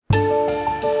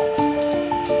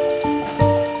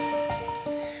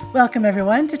Welcome,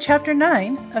 everyone, to Chapter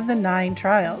 9 of the Nine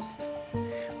Trials.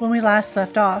 When we last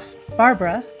left off,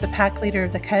 Barbara, the pack leader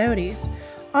of the coyotes,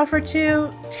 offered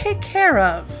to take care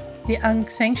of the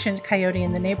unsanctioned coyote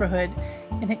in the neighborhood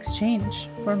in exchange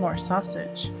for more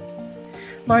sausage.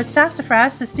 Lord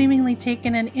Sassafras has seemingly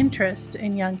taken an interest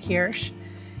in young Kirsch,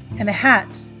 and a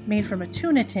hat made from a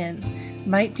tuna tin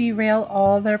might derail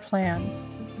all their plans.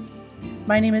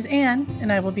 My name is Anne,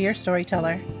 and I will be your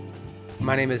storyteller.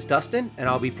 My name is Dustin, and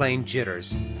I'll be playing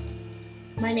Jitters.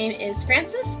 My name is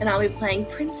Frances, and I'll be playing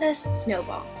Princess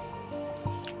Snowball.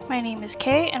 My name is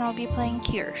Kay, and I'll be playing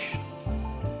Kirsch.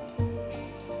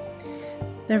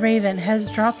 The raven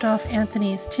has dropped off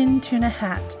Anthony's tin tuna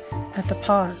hat at the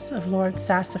paws of Lord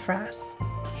Sassafras.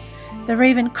 The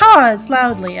raven caws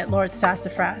loudly at Lord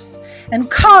Sassafras, and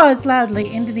caws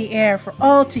loudly into the air for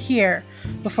all to hear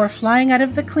before flying out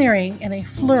of the clearing in a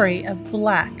flurry of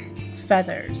black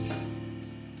feathers.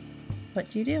 What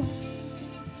do you do?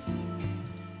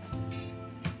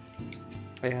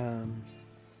 I'm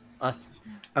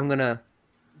gonna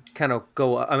kind of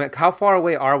go. I mean, how far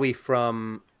away are we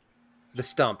from the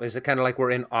stump? Is it kind of like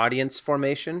we're in audience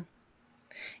formation?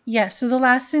 Yes, so the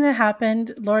last thing that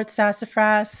happened, Lord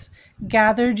Sassafras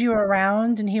gathered you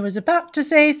around and he was about to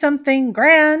say something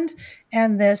grand,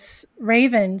 and this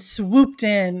raven swooped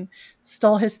in,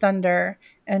 stole his thunder,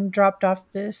 and dropped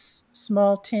off this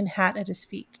small tin hat at his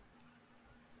feet.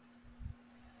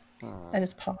 At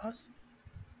his paws.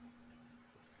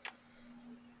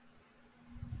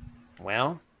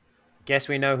 Well, guess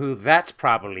we know who that's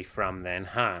probably from then,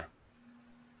 huh?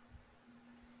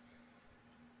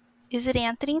 Is it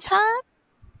Anthony's hat?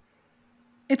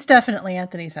 It's definitely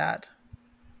Anthony's hat.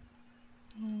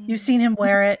 You've seen him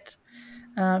wear it.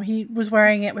 He was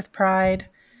wearing it with pride.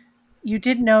 You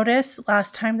did notice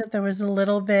last time that there was a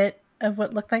little bit of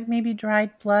what looked like maybe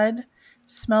dried blood.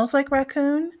 Smells like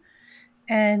raccoon.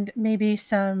 And maybe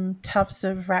some tufts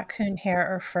of raccoon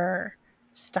hair or fur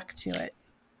stuck to it.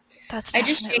 That's I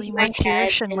just definitely shake more my head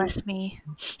Kirsch and and- less me.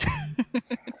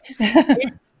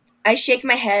 I shake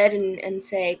my head and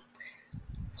say,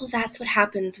 well, that's what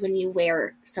happens when you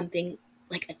wear something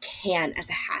like a can as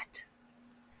a hat.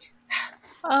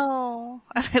 Oh,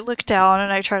 and I look down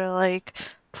and I try to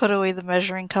put away the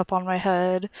measuring cup on my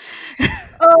head.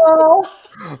 Oh!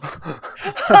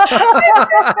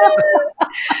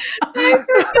 I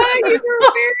forgot you were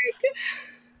wearing.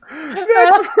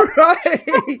 That's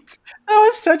right. That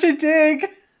was such a dig.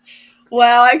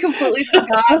 Wow, I completely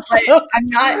forgot. But I'm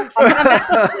not mad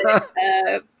about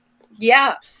it.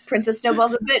 Yeah, Princess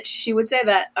Snowball's a bitch. She would say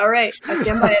that. All right, I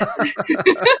stand by it.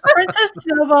 Princess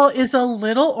Snowball is a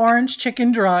little orange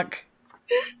chicken drunk.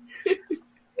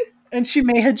 And she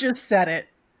may have just said it.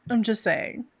 I'm just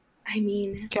saying. I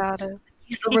mean, Got it.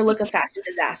 you overlook a fashion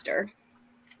disaster.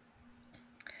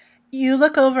 You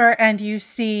look over and you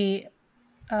see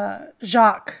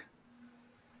Jacques,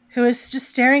 who is just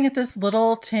staring at this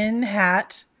little tin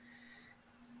hat,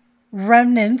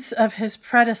 remnants of his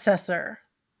predecessor.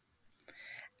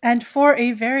 And for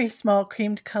a very small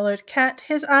cream-colored cat,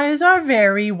 his eyes are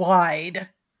very wide.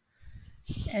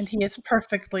 And he is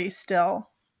perfectly still.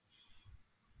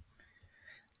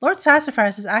 Lord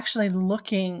Sassafras is actually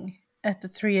looking at the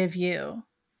three of you.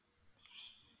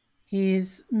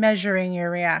 He's measuring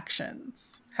your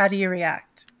reactions. How do you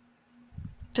react?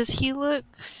 Does he look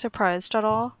surprised at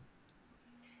all?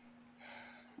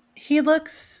 He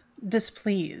looks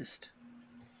displeased.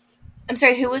 I'm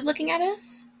sorry, who was looking at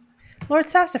us? Lord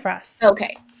Sassafras.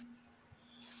 Okay.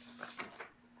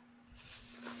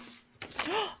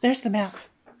 There's the map.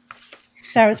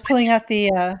 Sarah's pulling out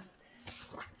the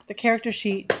character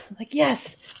sheets. Like,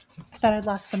 yes! I thought I'd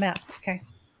lost the map. Okay.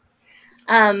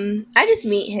 I just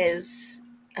meet his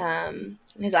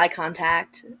eye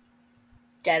contact,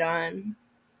 dead on,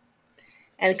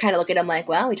 and kind of look at him like,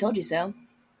 well, we told you so.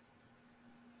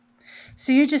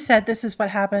 So you just said this is what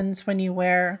happens when you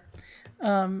wear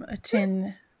a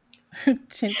tin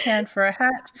can for a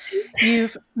hat.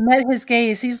 You've met his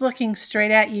gaze. He's looking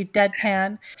straight at you,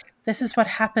 deadpan. This is what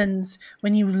happens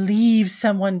when you leave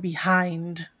someone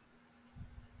behind.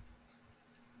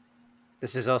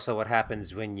 This is also what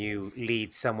happens when you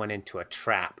lead someone into a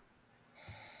trap.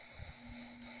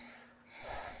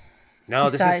 No,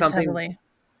 He this sighs is something heavily.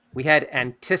 we had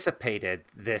anticipated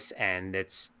this end.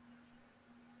 It's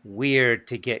weird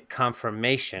to get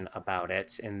confirmation about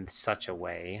it in such a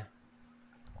way.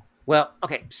 Well,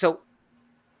 okay, so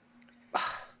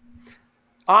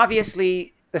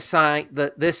obviously the sign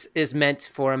that this is meant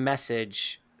for a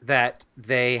message that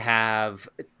they have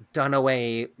done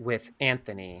away with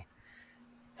Anthony.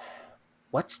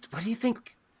 What do you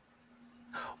think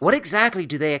What exactly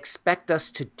do they expect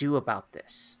us to do about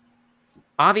this?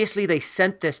 Obviously, they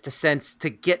sent this to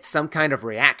get some kind of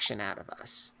reaction out of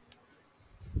us.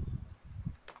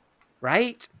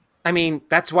 Right? I mean,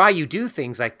 that's why you do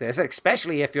things like this,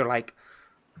 especially if you're like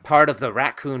part of the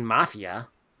raccoon mafia.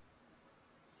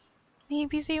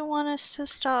 Maybe they want us to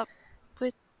stop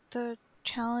with the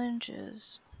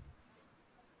challenges.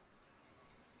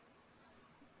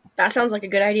 That sounds like a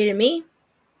good idea to me.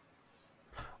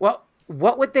 Well,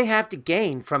 what would they have to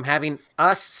gain from having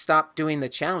us stop doing the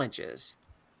challenges?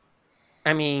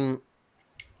 I mean,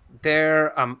 they're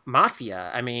a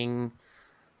mafia. I mean,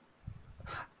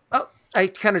 oh, I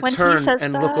kind of When he turn says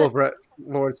and look that, over at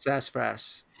Lord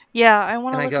Sassafras, yeah, I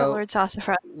want and to I look at go, Lord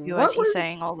Sassafras too as "What he's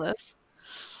saying was all this.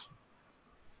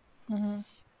 Mm-hmm.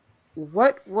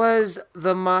 what was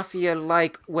the mafia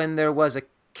like when there was a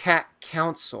cat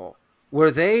council?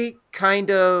 Were they kind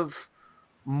of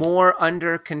more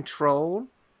under control?"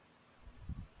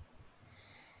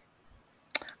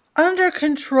 Under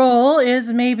control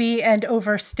is maybe an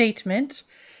overstatement,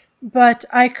 but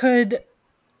I could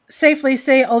safely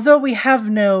say, although we have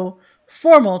no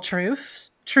formal truce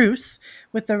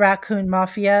with the raccoon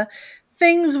mafia,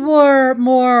 things were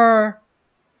more.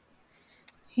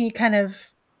 He kind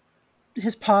of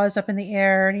his paws up in the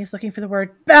air and he's looking for the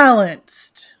word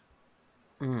balanced.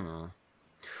 Hmm.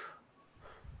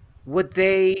 Would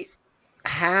they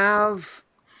have?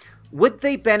 Would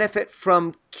they benefit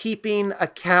from keeping a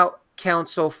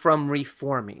council from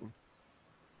reforming?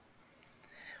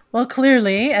 Well,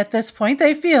 clearly, at this point,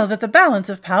 they feel that the balance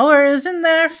of power is in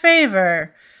their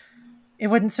favor. It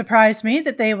wouldn't surprise me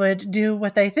that they would do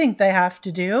what they think they have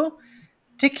to do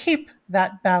to keep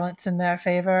that balance in their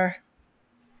favor.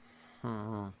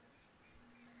 Hmm.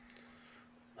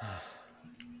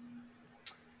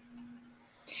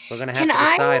 We're gonna have Can to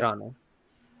I decide on it.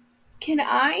 can Go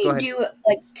I ahead. do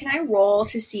can I roll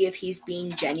to see if he's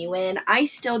being genuine? I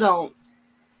still don't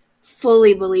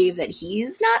fully believe that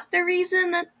he's not the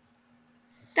reason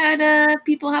that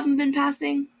people haven't been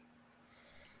passing.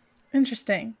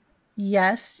 Interesting.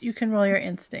 Yes, you can roll your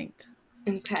instinct.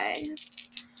 Okay.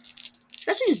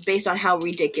 Especially just based on how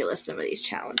ridiculous some of these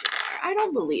challenges are. I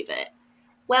don't believe it.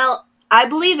 Well, I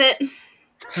believe it.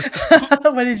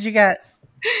 What did you get?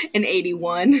 An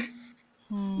 81.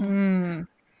 Mm.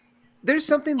 There's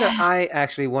something that I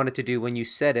actually wanted to do when you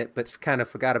said it, but kind of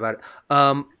forgot about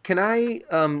it. Can I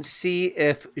see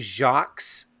if Jacques'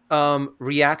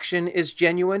 reaction is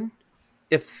genuine?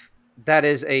 If that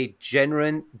is a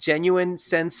genuine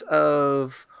sense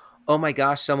of, oh my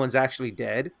gosh, someone's actually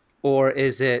dead, or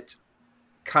is it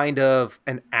kind of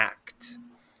an act?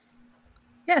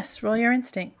 Yes, roll your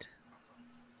instinct.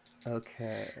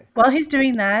 Okay. While he's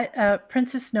doing that,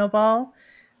 Princess Snowball,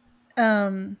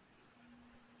 um,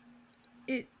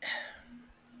 it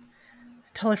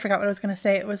totally forgot what I was going to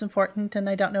say. It was important, and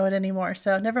I don't know it anymore.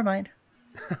 So never mind.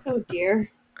 Oh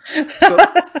dear. So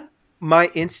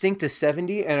my instinct is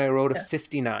 70, and I wrote a Yes.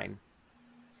 59.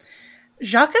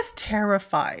 Jacques is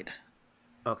terrified.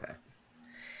 Okay.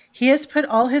 He has put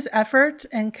all his effort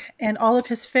and all of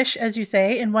his fish, as you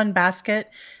say, in one basket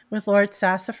with Lord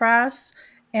Sassafras.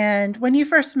 And when you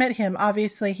first met him,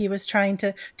 obviously he was trying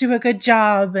to do a good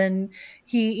job, and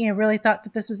he really thought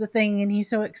that this was a thing, and he's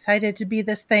so excited to be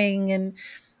this thing. And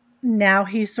now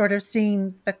he's sort of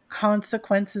seeing the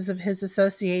consequences of his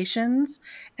associations,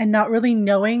 and not really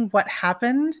knowing what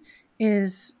happened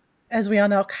is, as we all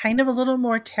know, kind of a little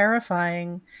more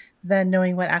terrifying than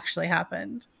knowing what actually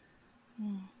happened.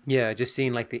 Yeah, just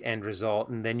seeing like the end result,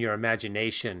 and then your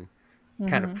imagination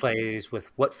kind of Mm-hmm. plays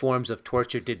with what forms of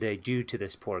torture did they do to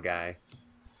this poor guy?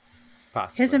 His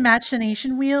Possibly.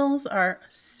 imagination wheels are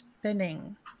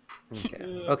spinning. Okay.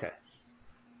 Okay.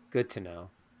 Good to know.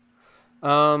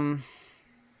 Um.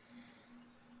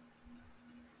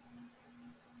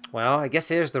 Well, I guess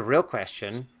here's the real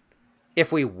question.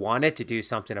 If we wanted to do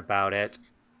something about it,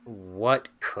 what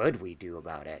could we do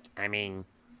about it? I mean,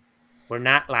 we're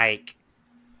not like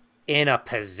in a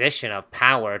position of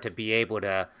power to be able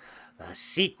to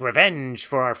seek revenge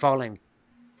for our fallen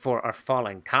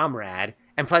comrade.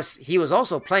 And plus, he was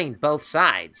also playing both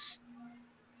sides,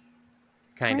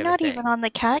 kind We're of a not even thing. on the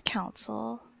cat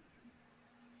council.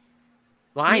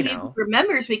 Well, I Maybe if we know. were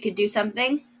members, we could do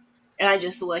something. And I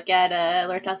just look at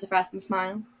Lord Sassafras and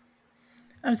smile.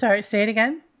 I'm sorry, say it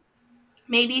again.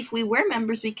 Maybe if we were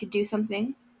members, we could do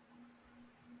something.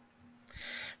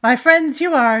 My friends,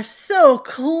 you are so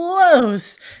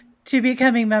close to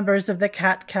becoming members of the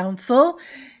Cat Council.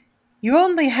 You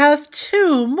only have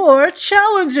 2 more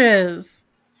challenges.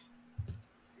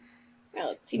 Well,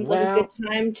 it seems like a good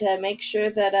Well, time to make sure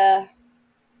that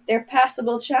They're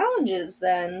passable challenges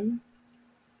then.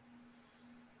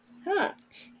 Huh.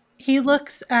 He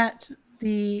looks at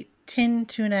the tin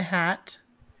tuna hat.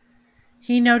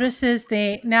 He notices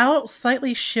the now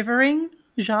slightly shivering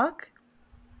Jacques,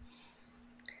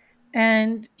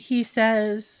 and he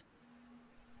says,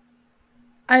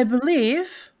 I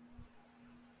believe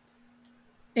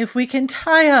if we can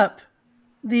tie up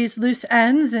these loose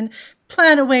ends and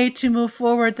plan a way to move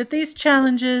forward, that these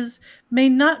challenges may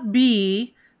not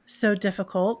be so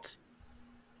difficult.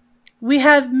 We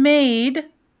have made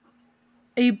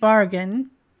a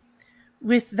bargain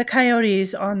with the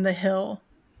coyotes on the hill.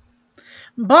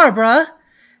 Barbara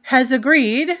has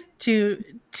agreed to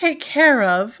take care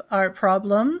of our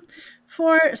problem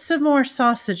for some more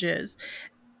sausages.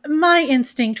 My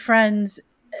instinct, friends,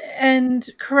 and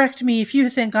correct me if you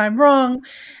think I'm wrong,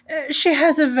 she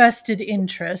has a vested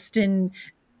interest in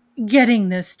getting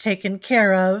this taken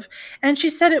care of, and she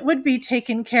said it would be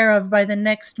taken care of by the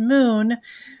next moon,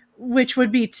 which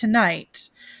would be tonight.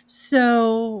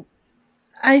 So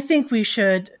I think we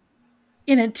should,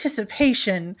 in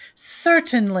anticipation,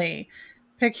 certainly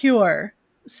procure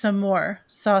some more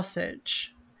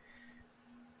sausage.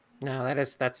 No,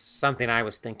 that's something I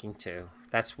was thinking too.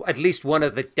 That's at least one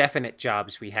of the definite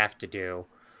jobs we have to do.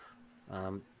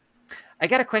 Um, I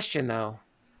got a question though.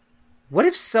 What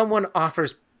if someone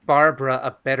offers Barbara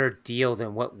a better deal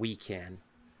than what we can?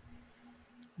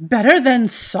 Better than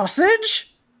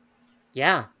sausage?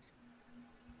 Yeah,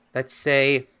 let's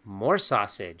say more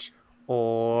sausage,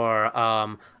 or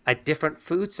a different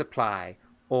food supply,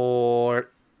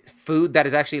 or food that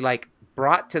is actually like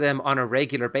brought to them on a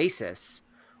regular basis.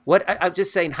 I'm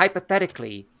just saying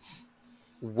hypothetically,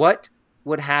 what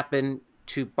would happen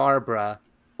to Barbara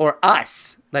or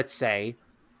us, let's say,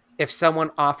 if someone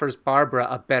offers Barbara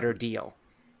a better deal?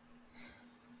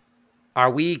 Are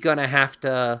we going to have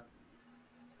to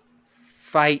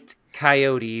fight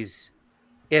coyotes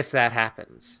if that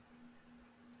happens?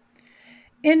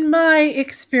 In my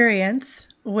experience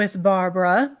with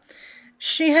Barbara,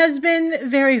 she has been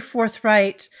very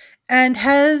forthright and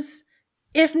has,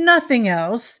 if nothing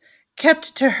else,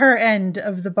 kept to her end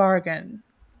of the bargain.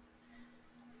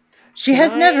 She Can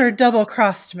has I? never double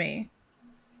crossed me.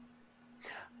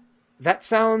 That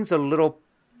sounds a little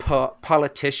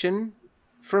politician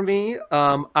for me.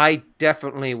 I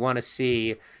definitely want to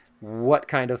see what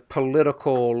kind of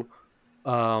political,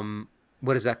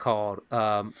 what is that called?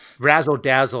 Razzle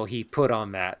dazzle he put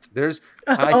on that.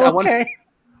 I want to, Okay.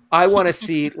 I want to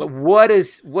see what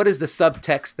is the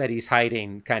subtext that he's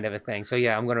hiding, kind of a thing. So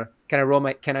yeah, can I roll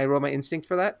my instinct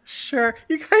for that? Sure.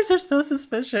 You guys are so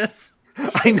suspicious.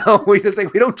 I know we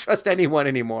don't trust anyone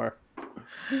anymore.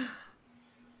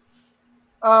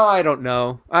 Oh, I don't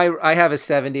know. I have a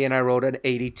 70 and I rolled an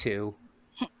 82.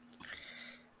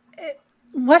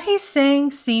 What he's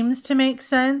saying seems to make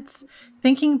sense.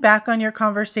 Thinking back on your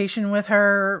conversation with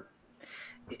her,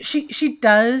 she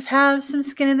does have some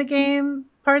skin in the game,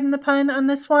 pardon the pun on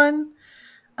this one.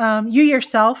 You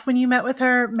yourself, when you met with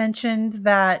her, mentioned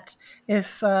that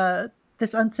if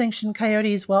this unsanctioned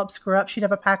coyote's whelps grew up, she'd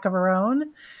have a pack of her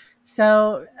own.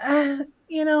 So,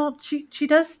 she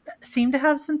does seem to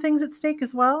have some things at stake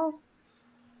as well.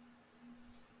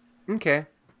 Okay.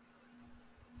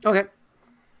 Okay.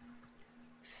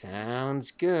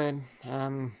 Sounds good.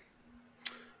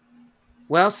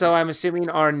 Well, so I'm assuming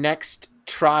our next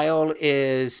trial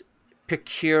is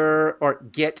procure or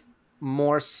get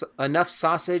enough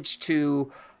sausage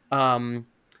to, um,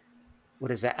 what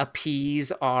is that?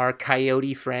 Appease our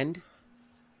coyote friend,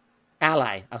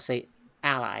 ally. I'll say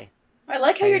ally. I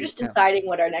like how you're Coyote just ally. deciding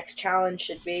what our next challenge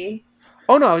should be.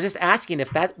 Oh no, I was just asking if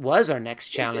that was our next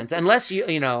challenge. Unless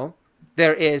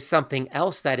there is something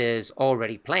else that is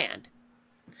already planned.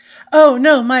 Oh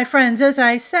no, my friends, as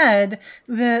I said,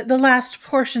 the last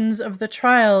portions of the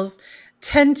trials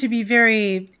tend to be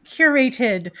very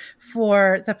curated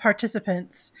for the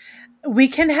participants. We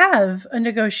can have a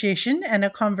negotiation and a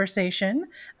conversation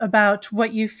about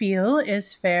what you feel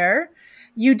is fair.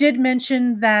 You did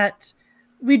mention that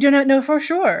we do not know for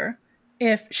sure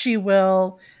if she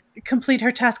will complete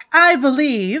her task. I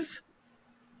believe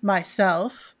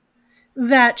myself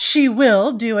that she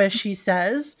will do as she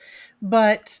says,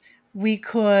 but we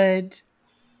could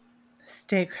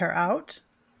stake her out.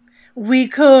 We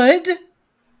could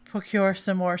procure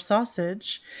some more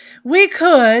sausage. We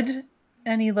could,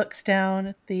 and he looks down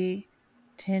at the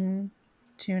tin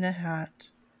tuna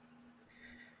hat,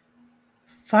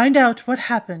 find out what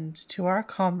happened to our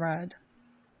comrade.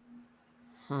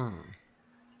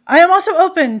 I am also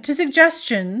open to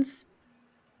suggestions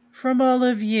from all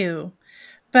of you,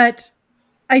 but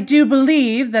I do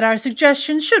believe that our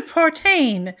suggestion should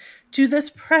pertain to this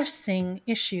pressing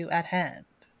issue at hand.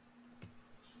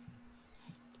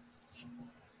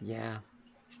 Yeah.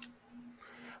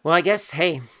 Well, I guess,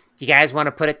 hey, you guys want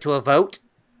to put it to a vote?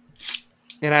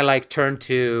 And I like turn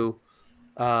to,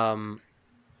 um,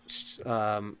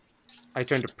 I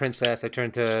turn to Princess. I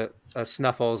turn to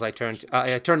Snuffles. I turn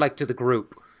like to the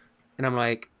group, and I'm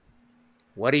like,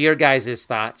 "What are your guys'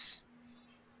 thoughts?"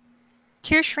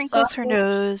 Kirsch wrinkles her Sausage.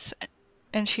 nose,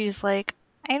 and she's like,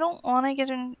 I don't want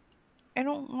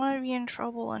to be in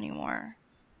trouble anymore.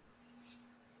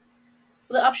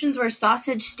 The options were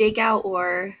sausage, stakeout,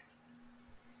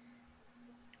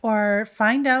 Or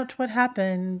find out what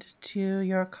happened to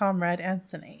your comrade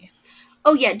Anthony.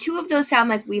 oh yeah, 2 of those sound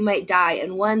like we might die,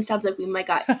 and 1 sounds like we might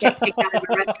get kicked out of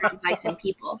a restaurant by some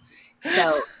people.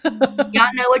 So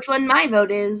y'all know which one my vote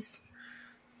is.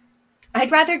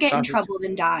 I'd rather get in Sausage. trouble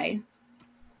than die.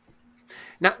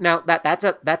 Now that's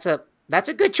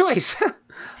a good choice.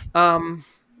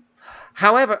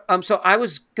 However, so I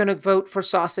was gonna vote for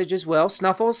sausage as well.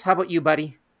 Snuffles, how about you,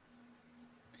 buddy?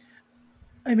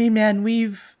 I mean, man,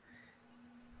 we've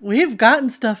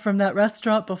gotten stuff from that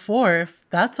restaurant before. If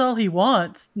that's all he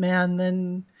wants, man,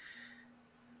 then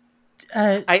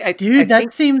I dude, that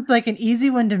think seems like an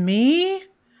easy one to me.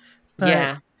 But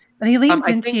yeah. and he leans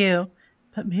I into think you,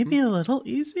 but maybe a little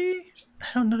easy. I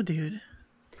don't know, dude.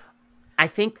 I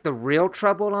think the real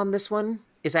trouble on this one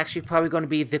is actually probably going to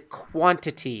be the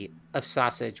quantity of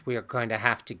sausage we are going to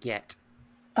have to get.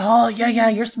 Oh yeah,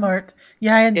 you're smart.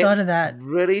 Yeah, I hadn't It thought of that.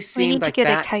 really We seemed need to like get a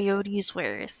that's coyote's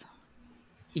worth.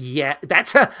 yeah,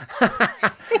 that's a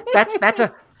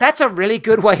that's a really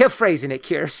good way of phrasing it,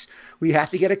 Kiers. We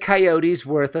have to get a coyote's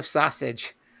worth of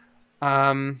sausage.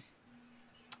 Um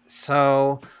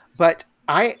so but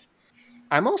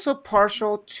I'm also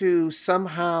partial to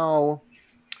somehow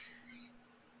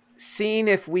seeing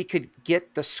if we could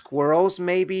get the squirrels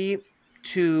maybe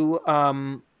to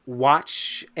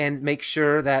watch and make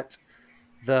sure that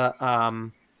the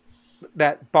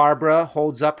that Barbara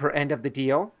holds up her end of the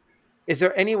deal. Is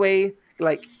there any way,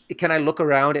 like, can I look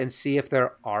around and see if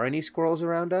there are any squirrels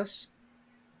around us?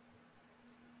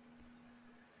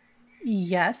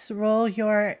 Yes, roll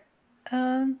your.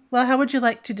 Well, how would you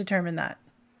like to determine that?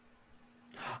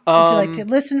 Would you like to Um,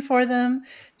 listen for them?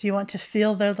 Do you want to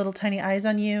feel their little tiny eyes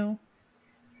on you?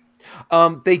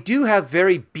 they do have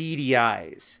very beady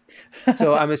eyes,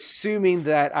 so I'm assuming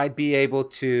that I'd be able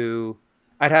to.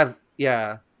 I'd have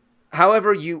yeah.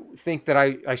 However, you think that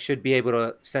I should be able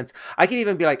to sense. I could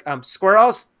even be like,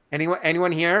 squirrels.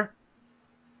 Anyone here?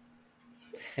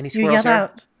 Any You squirrels yell here?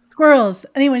 out, "Squirrels!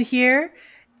 Anyone here?"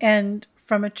 And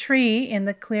from a tree in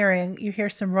the clearing, you hear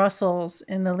some rustles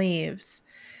in the leaves.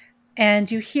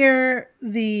 And you hear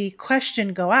the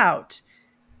question go out,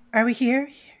 "Are we here?"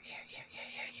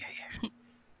 Here,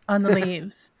 on the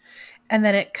leaves. And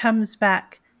then it comes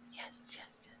back, "Yes,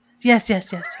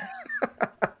 yes."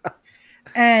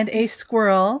 And a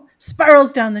squirrel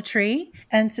spirals down the tree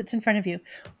and sits in front of you.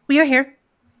 "We are here."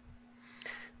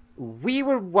 We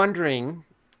were wondering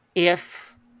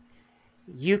if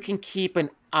you can keep an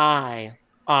eye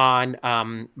on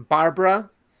Barbara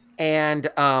and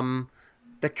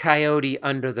the coyote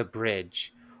under the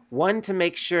bridge. One, to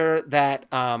make sure that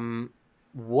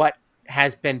what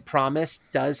has been promised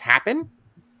does happen,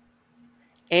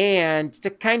 and to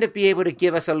kind of be able to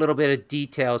give us a little bit of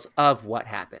details of what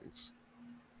happens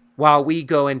while we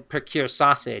go and procure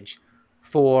sausage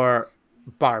for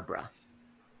Barbara.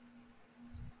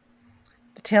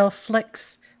 The tail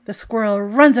flicks. The squirrel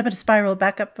runs up in a spiral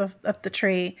back up the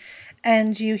tree.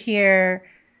 And you hear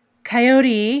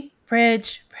coyote,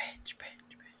 bridge,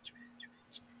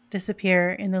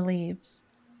 disappear in the leaves.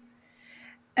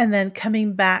 And then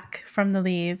coming back from the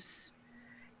leaves,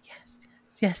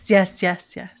 yes.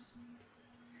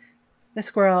 The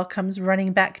squirrel comes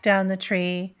running back down the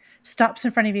tree, stops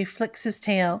in front of you, flicks his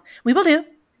tail. "We will do.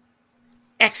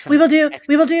 Excellent. We will do. Excellent.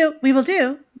 We will do. We will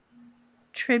do."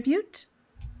 Tribute?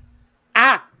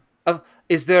 Ah,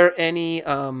 is there any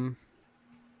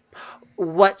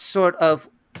what sort of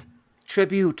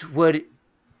tribute would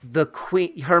the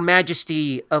queen, her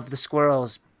majesty of the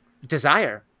squirrels,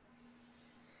 desire?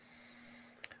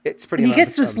 It's pretty And he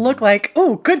gets this look like,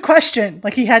 "Oh, good question."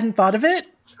 Like he hadn't thought of it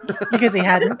because he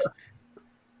hadn't.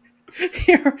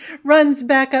 He runs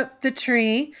back up the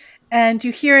tree and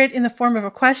you hear it in the form of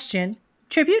a question.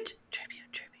 Tribute?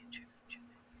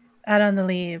 Out on the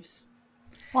leaves.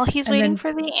 While he's And waiting then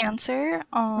for the answer,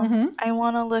 Mhm. I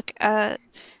want to look at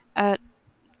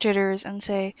Jitters and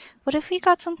say, "What if we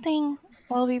got something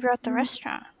while we were at the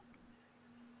restaurant?"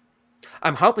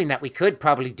 I'm hoping that we could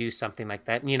probably do something like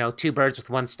that. Two birds with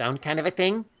one stone kind of a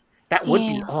thing. That would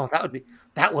be Yeah.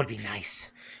 that would be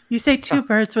nice. You say So, two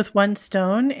birds with one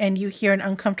stone, and you hear an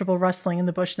uncomfortable rustling in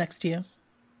the bush next to you.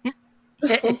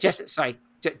 just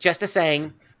a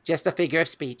saying, just a figure of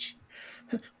speech.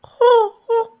 Oh,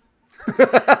 oh.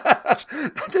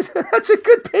 That's a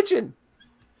good pigeon.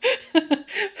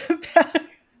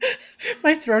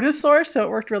 My throat is sore, so it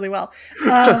worked really well.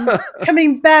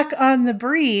 Coming back on the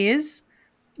breeze,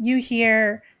 you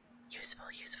hear useful,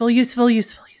 useful, useful,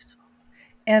 useful, useful.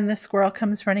 And the squirrel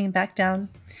comes running back down.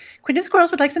 Queen and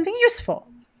squirrels would like something useful.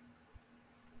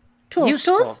 Tools,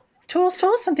 Useful. tools,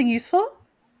 something useful.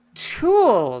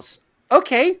 Tools.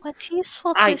 Okay. What's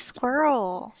useful to a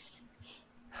squirrel?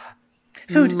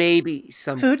 Food. Maybe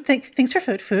some Food. Things for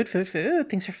food. Food.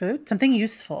 Things for food. Something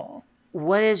useful.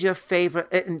 What is your favorite?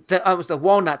 The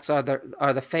walnuts are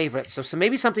the favorites. So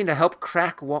maybe something to help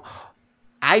crack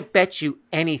I bet you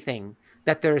anything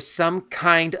that there is some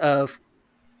kind of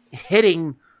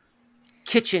hitting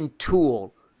kitchen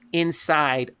tool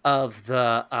inside of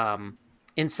the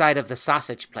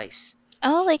sausage place.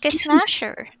 Oh, like a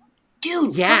smasher.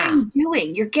 Dude, Yeah. what are you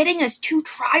doing? You're getting us 2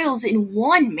 trials in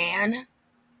one, man.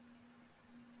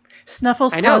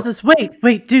 Snuffles I know. pauses.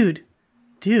 Wait, dude.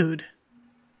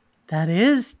 That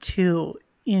is 2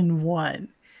 in 1.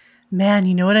 Man,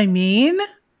 you know what I mean?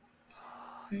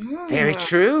 Very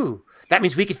true. That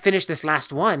means we could finish this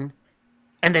last one,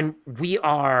 and then we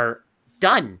are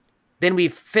done. Then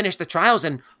we've finished the trials,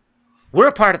 and we're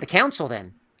a part of the council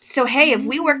then. So, hey, if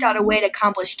we worked out a way to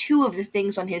accomplish 2 of the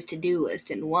things on his to-do list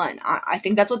in one, I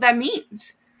think that's what that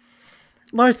means.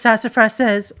 Lord Sassafras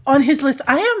says, on his list,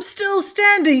 I am still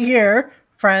standing here,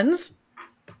 friends.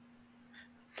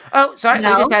 Oh, sorry.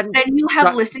 No, We just hadn't. then you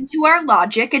have listened to our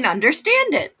logic and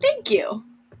understand it. Thank you.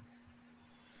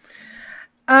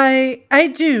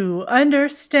 I do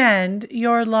understand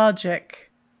your logic.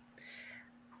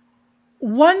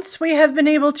 Once we have been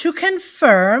able to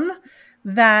confirm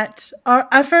that our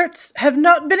efforts have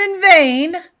not been in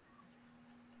vain,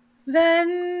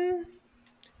 then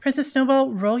Princess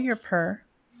Snowball, roll your purr.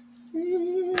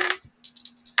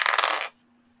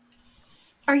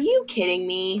 Are you kidding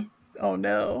me? Oh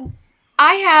no.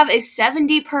 I have a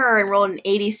 70 per and rolled an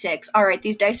 86. All right,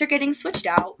 these dice are getting switched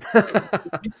out.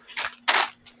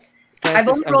 I've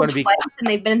only rolled twice, and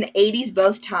they've been in the 80s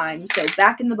both times. So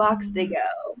back in the box they go.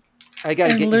 I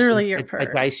gotta And get literally you your a purr.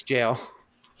 dice jail.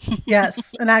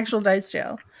 Yes, an actual dice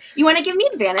jail. You want to give me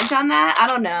advantage on that? I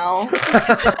don't know.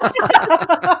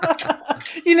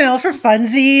 For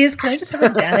funsies, can I just have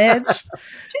advantage?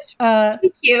 Just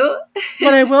be cute.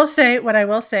 What I will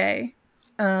say,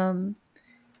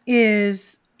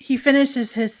 is he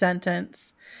finishes his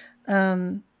sentence.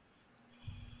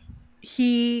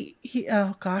 He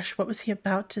oh gosh, what was he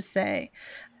about to say?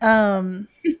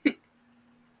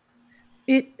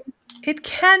 It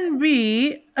can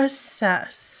be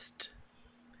assessed.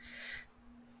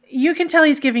 You can tell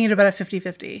he's giving it about a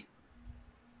 50-50.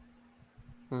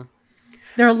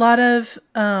 There are a lot of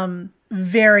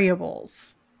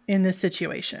variables in this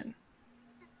situation.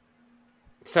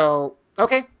 So,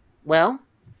 okay. Well,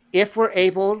 if we're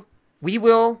able, we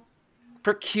will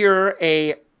procure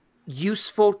a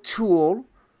useful tool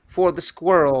for the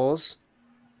squirrels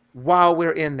while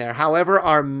we're in there. However,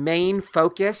 our main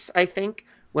focus, I think,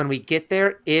 when we get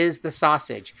there is the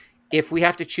sausage. If we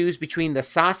have to choose between the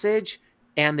sausage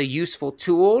and the useful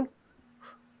tool,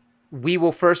 we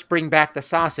will first bring back the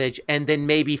sausage and then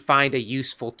maybe find a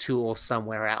useful tool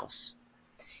somewhere else.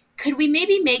 Could we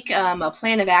maybe make a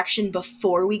plan of action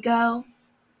before we go?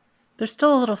 There's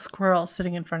still a little squirrel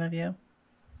sitting in front of you.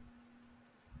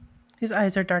 His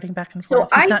eyes are darting back and So forth.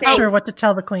 He's I not think- sure what to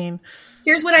tell the queen.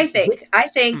 Here's what I think. I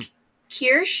think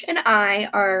Kirsch and I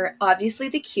are obviously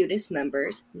the cutest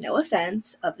members, no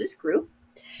offense, of this group.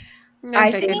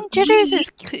 I think Jitters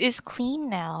is clean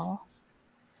now.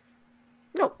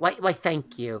 No, why?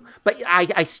 Thank you, but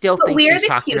I still But think we are she's the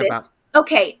talking cutest. about.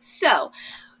 Okay, so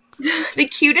the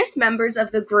cutest members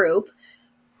of the group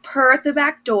purr at the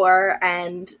back door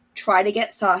and try to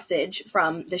get sausage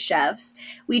from the chefs.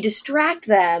 We distract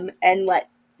them and let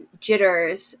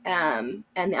Jitters and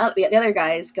the other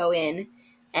guys go in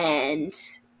and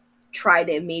try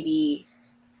to maybe,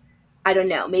 I don't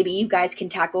know, maybe you guys can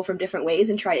tackle from different ways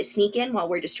and try to sneak in while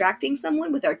we're distracting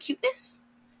someone with our cuteness.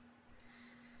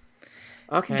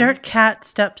 Okay. Dirt Cat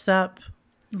steps up,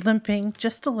 limping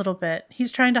just a little bit.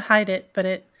 He's trying to hide it, but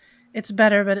it's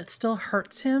better, but it still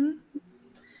hurts him.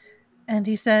 And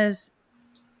he says,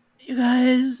 "You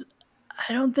guys,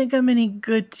 I don't think I'm any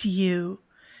good to you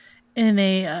in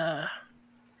a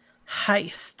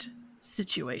heist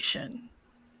situation.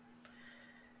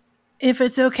 if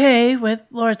it's okay with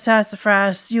Lord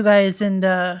Sassafras, you guys and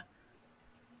the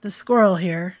squirrel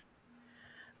here,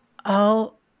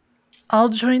 I'll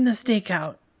join the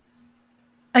stakeout.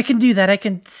 I can do that. I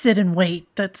can sit and wait.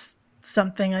 That's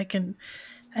something I can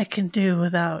do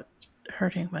without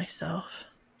hurting myself.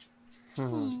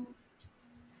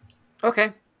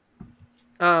 Okay.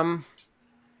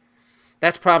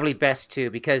 That's probably best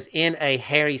too, because in a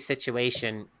hairy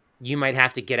situation, you might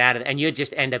have to get out of it, and you'd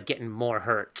just end up getting more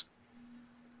hurt.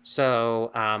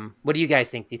 So, what do you guys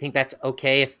think? Do you think that's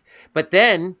okay? But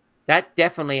then that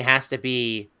definitely has to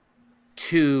be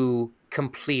 2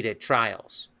 completed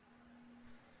trials.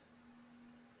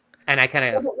 And I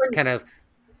kind of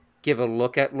give a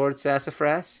look at Lord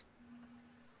Sassafras.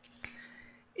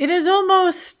 It is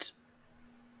almost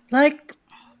like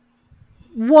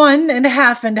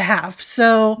 1.5 and a half.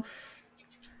 So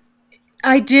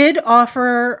I did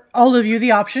offer all of you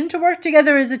the option to work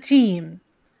together as a team.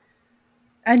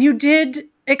 And you did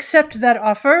accept that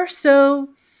offer, so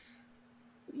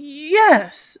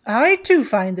yes, I too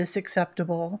find this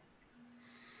acceptable.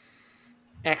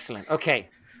 Excellent. Okay.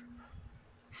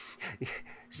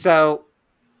 So,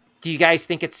 do you guys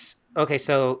think it's okay?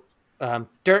 So,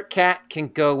 Dirt Cat can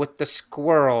go with the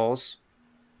squirrels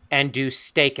and do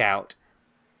stakeout,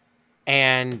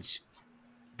 and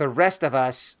the rest of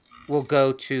us will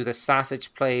go to the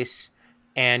sausage place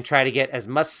and try to get as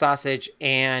much sausage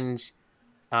and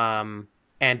a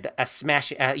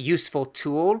useful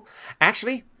tool.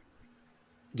 Actually,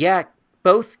 yeah,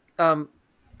 both.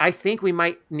 I think we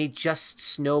might need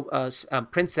just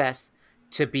Princess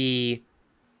to be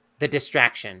the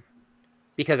distraction,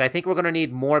 because I think we're going to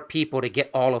need more people to get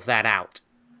all of that out.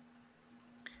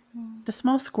 The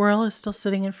small squirrel is still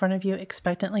sitting in front of you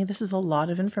expectantly. This is a lot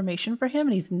of information for him,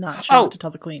 and he's not sure what to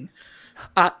tell the queen.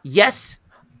 Yes.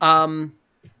 You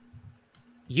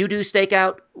do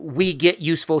stakeout, we get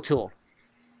useful tool.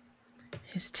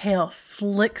 His tail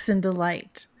flicks in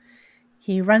delight.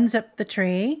 He runs up the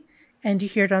tree, and you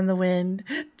hear it on the wind.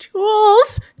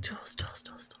 Tools! Tools, tools,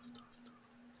 tools, tools, tools.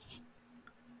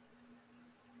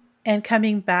 And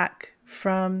coming back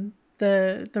from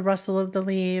the rustle of the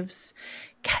leaves,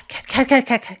 cat, cat, cat, cat,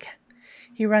 cat, cat, cat.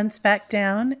 He runs back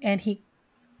down, and he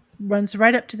runs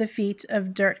right up to the feet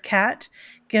of Dirt Cat,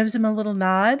 gives him a little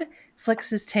nod, flicks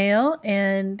his tail,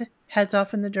 and heads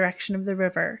off in the direction of the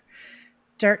river.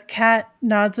 Dirt Cat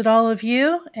nods at all of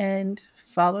you and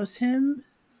follows him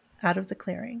out of the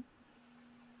clearing.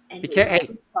 And hey,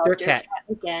 Dirt Cat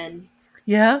again.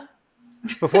 Yeah?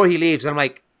 Before he leaves, I'm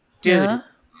like, dude, Yeah?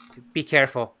 be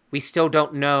careful. We still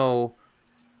don't know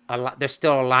a lot. There's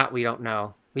still a lot we don't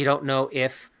know. We don't know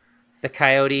if the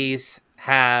coyotes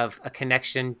have a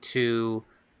connection to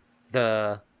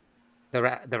the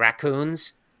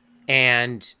raccoons,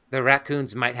 and the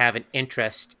raccoons might have an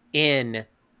interest in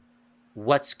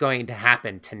what's going to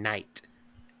happen tonight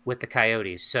with the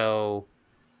coyotes. So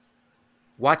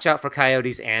watch out for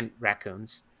coyotes and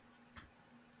raccoons.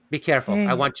 Be careful. Hey.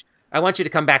 I want you to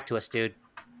come back to us, dude.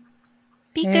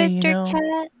 Be Hey, good, Dirt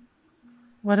Cat.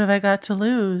 What have I got to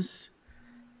lose?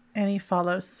 And he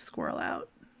follows the squirrel out.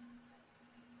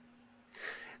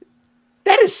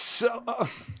 That is so...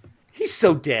 he's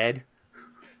so dead.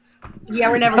 Yeah,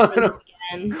 we're never seeing him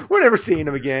again. We're never seeing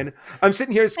him again. I'm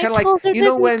sitting here, it's kind of like, you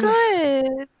know when...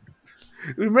 Good.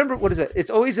 Remember, what is it?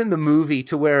 It's always in the movie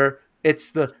to where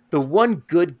it's the one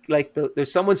good, like,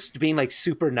 there's someone's being, like,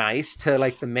 super nice to,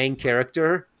 like, the main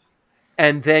character,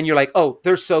 and then you're like, oh,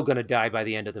 they're so gonna die by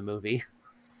the end of the movie.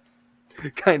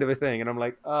 Kind of a thing. And I'm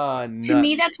like, oh, nuts. To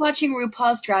me, that's watching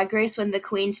RuPaul's Drag Race when the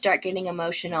queens start getting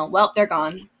emotional. Well, they're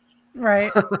gone.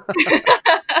 Right. Not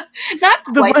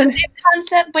quite the same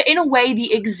concept, but in a way,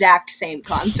 the exact same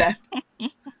concept.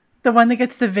 The one that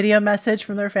gets the video message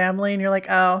from their family, and you're like,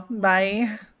 oh,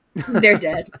 bye. They're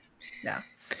dead. Yeah.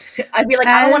 I'd be like,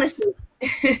 I don't want to see.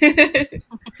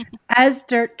 As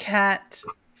Dirt Cat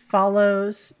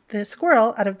follows the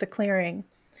squirrel out of the clearing,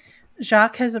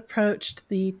 Jacques has approached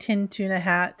the tin tuna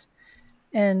hat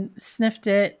and sniffed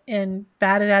it and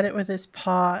batted at it with his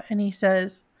paw, and he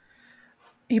says,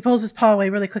 he pulls his paw away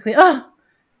really quickly. Oh,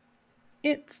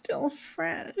 it's still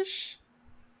fresh.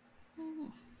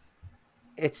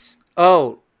 It's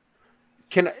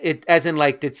as in,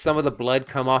 like, did some of the blood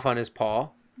come off on his paw?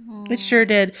 It sure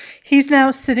did. He's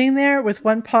now sitting there with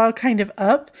one paw kind of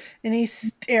up, and he's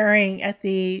staring at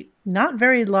the not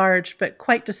very large but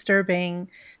quite disturbing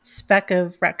speck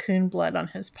of raccoon blood on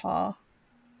his paw.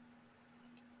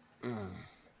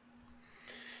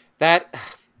 That,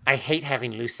 I hate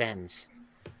having loose ends.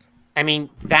 I mean,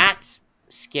 that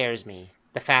scares me.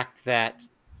 The fact that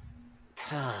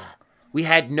We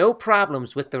had no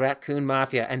problems with the Raccoon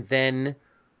Mafia, and then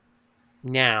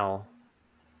now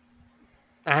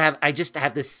I just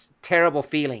have this terrible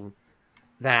feeling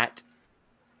that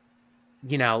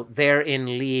they're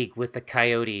in league with the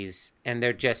Coyotes, and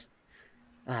they're just.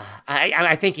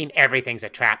 I'm thinking everything's a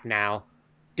trap now,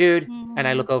 dude. And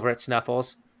I Mhm. look over at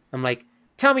Snuffles. I'm like,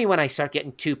 tell me when I start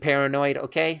getting too paranoid,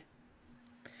 okay?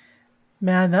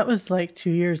 Man, that was like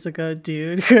 2 years ago,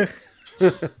 dude.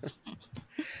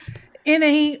 In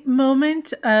a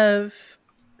moment of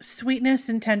sweetness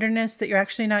and tenderness that you're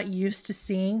actually not used to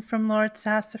seeing from Lord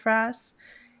Sassafras,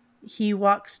 he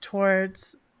walks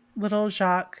towards little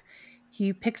Jacques.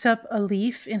 He picks up a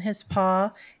leaf in his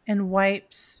paw and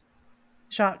wipes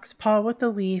Jacques' paw with the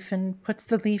leaf and puts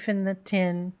the leaf in the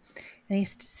tin. And he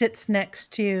sits next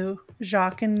to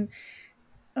Jacques in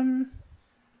um,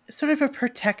 sort of a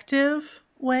protective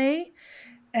way.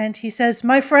 And he says,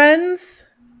 "My friends,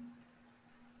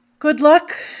 good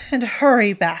luck and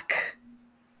hurry back."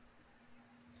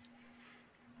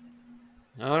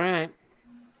 All right.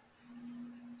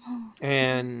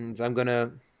 And I'm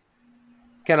gonna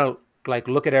kind of like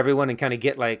look at everyone and kind of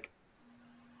get like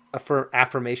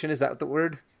affirmation. Is that the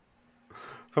word?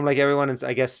 From like everyone, and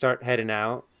I guess start heading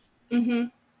out. Mm-hmm.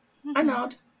 I Mhm.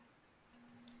 nod.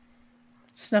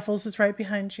 Snuffles is right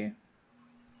behind you.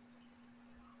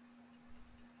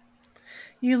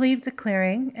 You leave the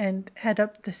clearing and head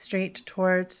up the street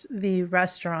towards the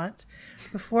restaurant.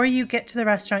 Before you get to the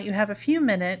restaurant, you have a few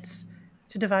minutes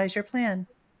to devise your plan.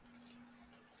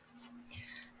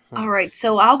 All right,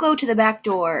 so I'll go to the back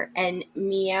door and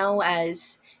meow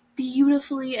as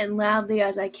beautifully and loudly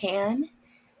as I can,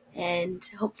 and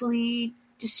hopefully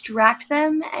distract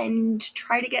them and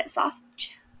try to get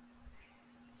sausage.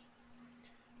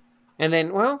 And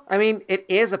then, well, I mean, it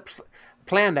is a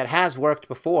plan that has worked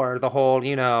before. The whole,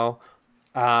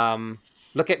 um,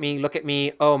 look at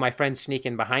me. Oh, my friend's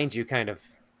sneaking behind you, kind of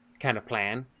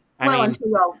plan. I Well, mean, until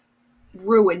y'all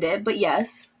ruined it, but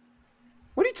yes.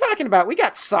 what are you talking about? We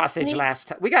got sausage last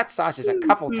time. We got sausage a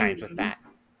couple times with Mhm. that.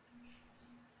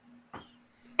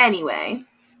 Anyway,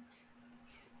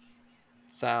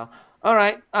 So, all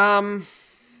right.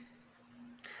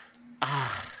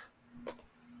 Ah,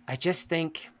 I just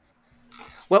think.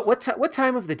 What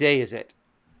time of the day is it?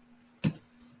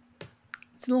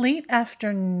 It's late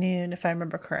afternoon, if I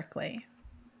remember correctly.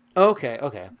 Okay,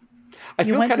 okay. I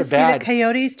You feel went kind to of see the bad.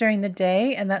 coyotes during the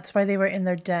day, and that's why they were in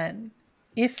their den,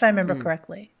 if I remember Hmm.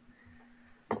 correctly.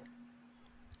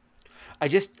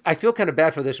 I feel kind of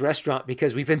bad for this restaurant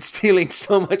because we've been stealing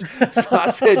so much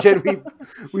sausage and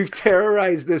we've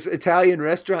terrorized this Italian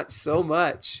restaurant so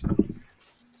much.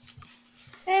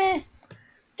 don't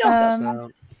feel so bad.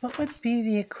 So, What would be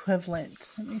the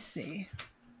equivalent? Let me see.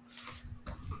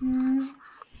 Hmm.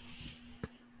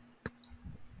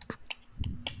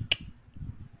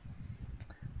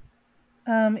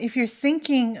 If you're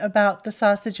thinking about the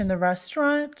sausage in the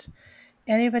restaurant,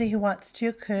 anybody who wants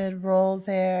to could roll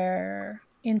their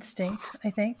instinct, I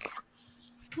think.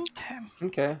 Okay.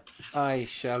 okay, I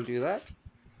shall do that.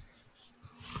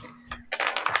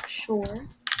 Sure.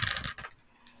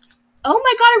 Oh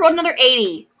my god, I rolled another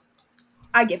 80.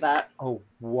 I give up. Oh,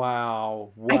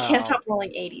 wow. I can't Wow. stop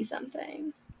rolling 80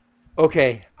 something.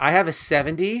 Okay, I have a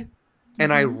 70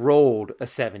 and I Mhm. rolled a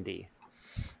 70.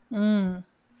 Mm.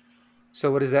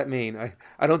 So what does that mean?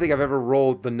 I don't think I've ever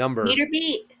rolled the number. Meter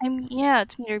beat. Yeah,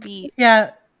 it's meter beat.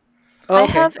 Yeah, Oh, I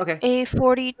okay, have okay. a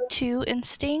 42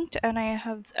 instinct, and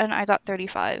I got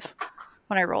 35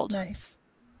 when I rolled. nice.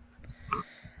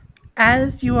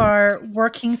 As you are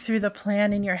working through the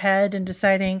plan in your head and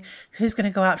deciding who's going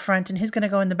to go out front and who's going to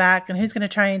go in the back and who's going to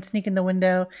try and sneak in the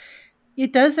window,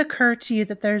 it does occur to you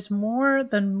that there's more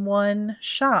than one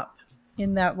shop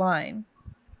in that line.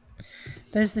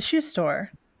 There's the shoe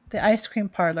store, the ice cream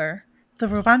parlor, the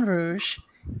Ruban Rouge,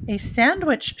 a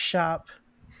sandwich shop,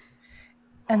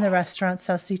 and the restaurant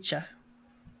Salsicha.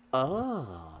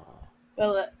 Oh.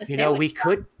 Well, a We sandwich shop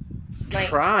could might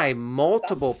try have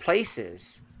multiple sausage.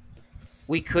 places.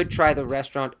 We could try the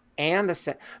restaurant and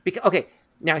because okay,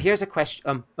 now here's a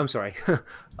question. I'm sorry.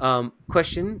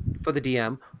 Question for the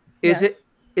DM. Is it Yes.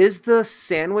 is the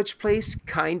sandwich place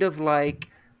kind of like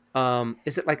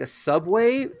is it like a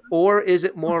Subway or is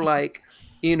it more like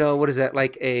what is that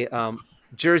like a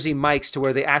Jersey Mike's to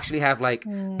where they actually have like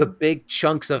the Hmm. big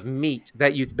chunks of meat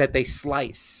that they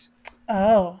slice?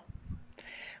 Oh.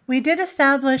 We did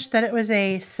establish that it was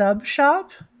a sub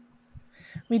shop.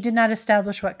 We did not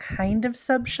establish what kind of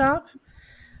sub shop.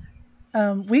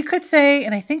 We could say,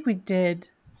 and I think we did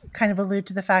kind of allude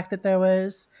to the fact that there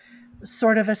was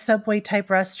sort of a Subway type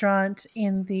restaurant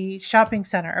in the shopping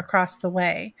center across the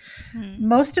way. Hmm.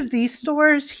 Most of these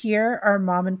stores here are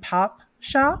mom and pop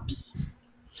shops.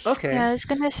 Okay. Yeah, I was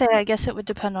gonna say, I guess it would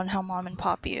depend on how mom and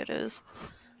poppy it is.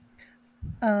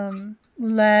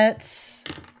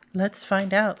 Let's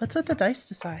find out. Let's let the dice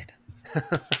decide.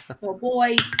 Oh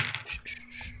boy.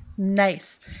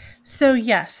 Nice. So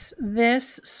yes,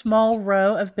 this small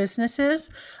row of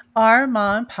businesses are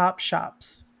mom and pop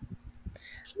shops.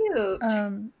 Cute.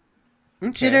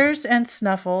 Okay. Jitters and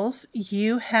Snuffles,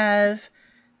 you have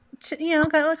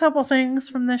gotten a couple things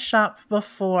from this shop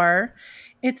before.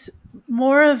 It's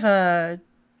more of a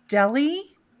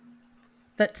deli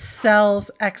that sells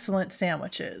excellent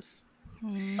sandwiches.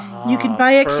 You can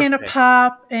buy a can of Perfect.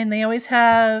 pop, and they always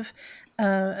have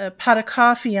a pot of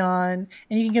coffee on,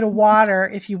 and you can get a water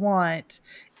if you want.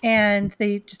 And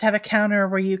they just have a counter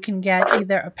where you can get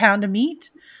either a pound of meat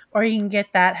or you can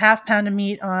get that half pound of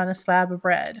meat on a slab of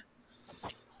bread.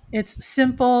 It's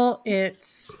simple,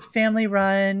 it's family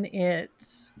run,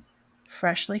 it's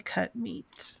freshly cut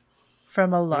meat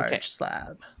from a large Okay.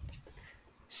 slab.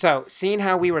 So, seeing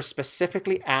how we were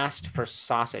specifically asked for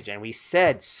sausage and we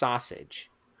said sausage,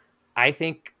 I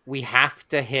think we have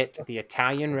to hit the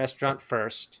Italian restaurant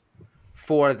first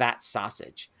for that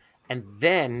sausage. And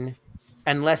then,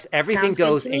 unless everything Sounds good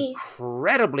goes to me.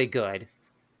 incredibly good,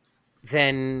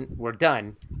 then we're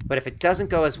done. But if it doesn't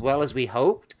go as well as we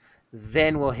hoped,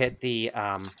 then we'll hit the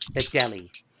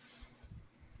deli.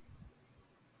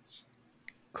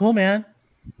 Cool, man.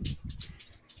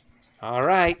 All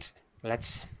right,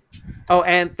 let's. Oh,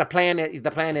 and the plan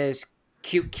is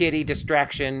cute kitty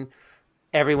distraction.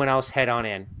 Everyone else head on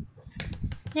in.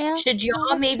 Yeah. Should that y'all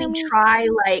works maybe for me. try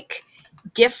like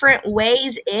different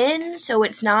ways in so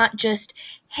it's not just,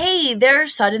 hey,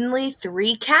 there's suddenly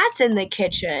 3 cats in the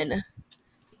kitchen?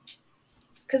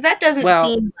 Because that doesn't Well,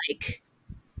 seem like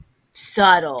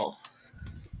subtle.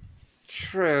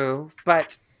 true,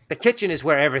 but the kitchen is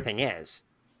where everything is.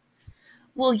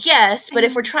 Well, yes, but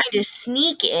if we're trying to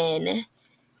sneak in,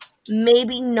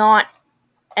 maybe not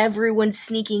everyone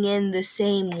sneaking in the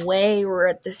same way or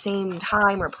at the same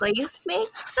time or place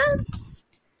makes sense.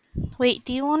 Wait,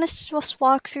 do you want us to just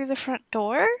walk through the front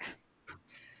door?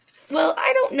 Well,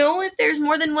 I don't know if there's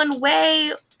more than one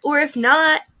way, or if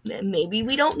not, maybe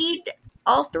we don't need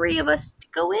all 3 of us to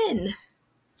go in.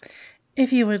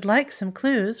 If you would like some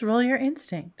clues, roll your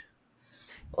instinct.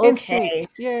 Okay.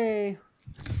 Instinct. Yay.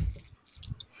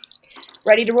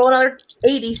 Ready to roll another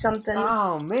 80 something.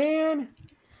 Oh man,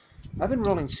 I've been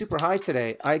rolling super high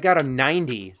today. I got a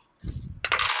 90.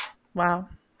 Wow.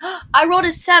 I rolled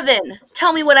a 7.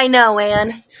 Tell me what I know,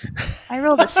 Anne. I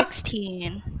rolled a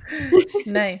 16.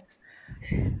 Nice.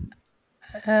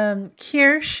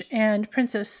 Kirsch and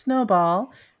Princess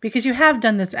Snowball, because you have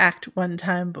done this act one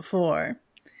time before,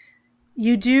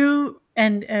 you do,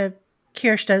 and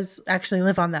Kirsch does actually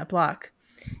live on that block.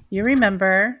 You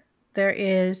remember there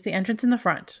is the entrance in the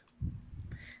front.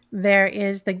 There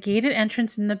is the gated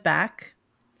entrance in the back.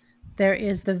 There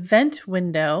is the vent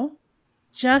window,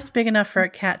 just big enough for a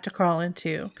cat to crawl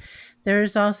into. There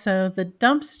is also the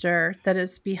dumpster that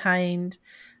is behind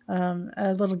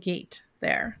a little gate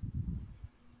there.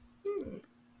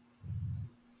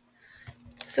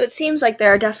 So it seems like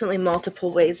there are definitely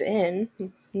multiple ways in.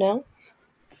 No?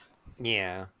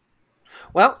 Yeah.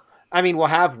 Well, I mean, we'll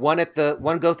have one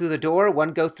go through the door,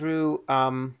 one go through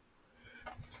the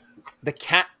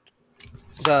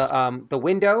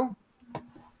window,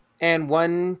 and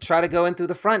one try to go in through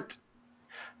the front.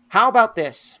 How about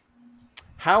this?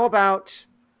 How about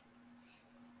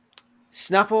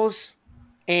Snuffles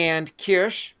and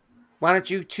Kirsch? Why don't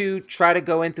you two try to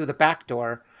go in through the back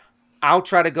door? I'll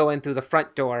try to go in through the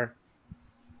front door.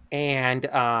 And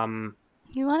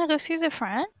You want to go through the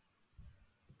front?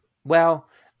 well,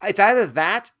 it's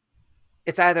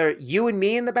either you and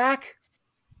me in the back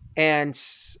and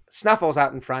Snuffles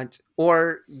out in front,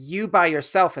 or you by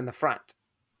yourself in the front.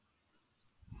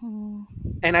 Hmm.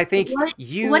 And I think What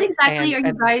exactly are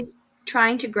you guys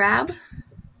trying to grab?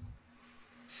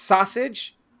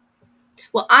 Sausage.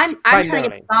 Well, I'm trying to Primarily.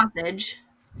 get sausage.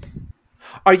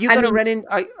 Are you I going to mean- run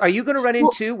in? Are you going to run in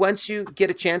Well- too once you get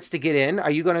a chance to get in?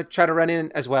 Are you going to try to run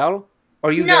in as well? Or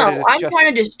are you No, there to I'm just...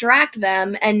 trying to distract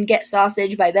them and get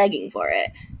sausage by begging for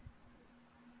it.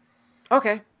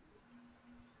 Okay.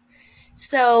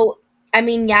 So, I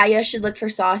mean, Yaya should look for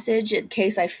sausage in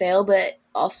case I fail, but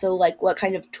also, like, what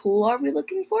kind of tool are we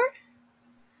looking for?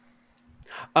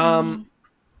 I'm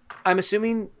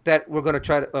assuming that we're going to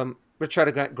try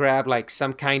to grab like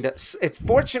some kind of. It's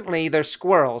fortunately they're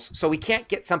squirrels, so we can't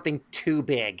get something too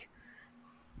big.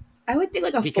 I would think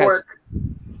like a Because- fork.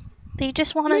 They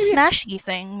just want a Maybe smashy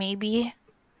thing, maybe.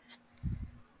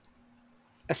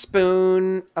 a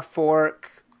spoon, a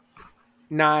fork,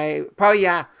 knife. Probably,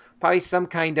 yeah. Probably some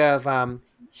kind of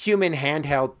human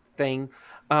handheld thing.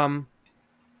 Um,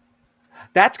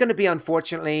 that's going to be,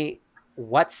 unfortunately,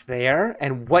 what's there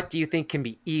and what do you think can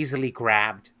be easily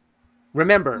grabbed?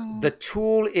 Remember, Mm. the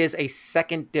tool is a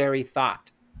secondary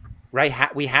thought,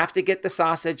 right? We have to get the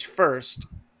sausage first,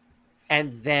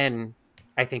 and then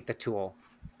I think the tool,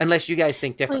 unless you guys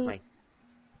think Wait, differently.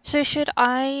 so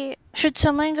should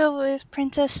someone go with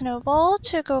Princess Snowball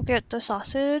to go get the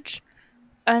sausage?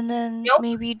 And then Nope.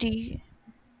 maybe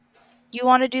you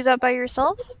want to do that by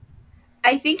yourself?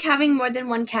 I think having more than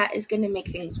one cat is going to make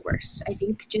things worse. I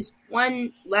think just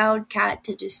one loud cat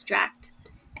to distract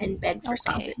and beg for Okay.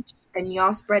 sausage. And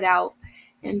y'all spread out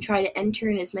and try to enter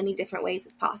in as many different ways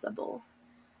as possible.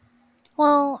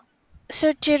 Well,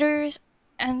 so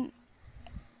and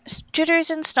Jitters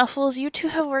and Snuffles, you two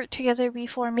have worked together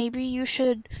before. Maybe you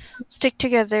should stick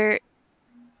together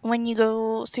when you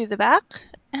go through the back,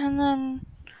 and then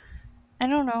I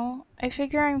don't know. I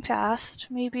figure I'm fast.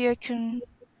 Maybe I can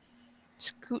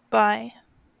scoot by.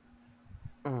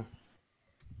 Mm.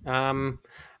 Um,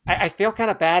 I feel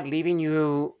kind of bad leaving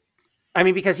you. I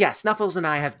mean, because yeah, Snuffles and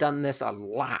I have done this a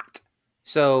lot.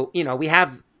 So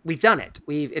we've done it.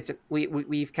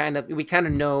 We've kind of we kind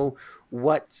of know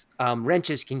what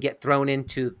wrenches can get thrown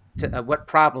into what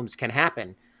problems can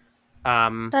happen.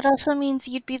 Um, That also means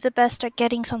you'd be the best at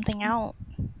getting something out.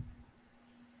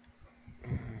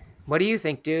 what do you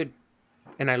think, dude?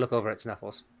 And I look over at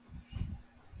Snuffles.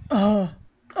 Oh,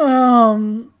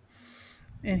 um,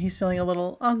 and he's feeling a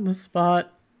little on the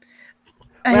spot.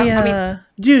 Well, I mean,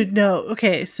 Dude, no.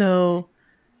 Okay, so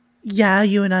yeah,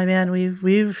 you and I, man, we've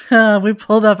we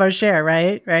pulled off our share,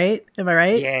 right? Right? Am I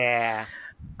right? yeah.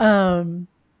 Um,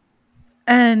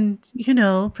 and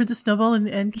Princess Snowball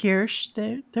and Kirsch,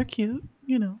 they're cute.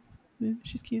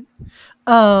 She's cute.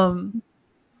 Um,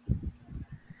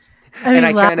 I And mean,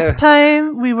 I kind of last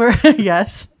time we were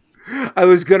yes, I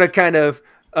was gonna kind of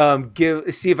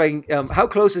see if I can. How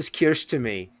close is Kirsch to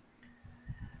me?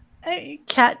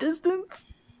 cat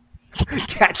distance.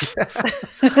 Cat.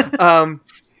 um,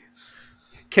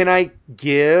 can I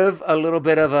give a little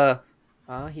bit of a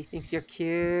 "oh, he thinks you're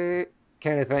cute"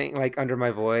 kind of thing, like under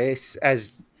my voice,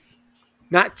 as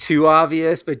not too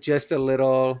obvious, but just a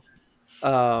little.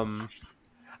 Um,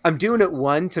 I'm doing it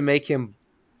one to make him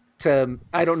to.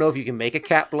 I don't know if you can make a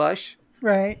cat blush,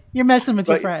 Right, you're messing with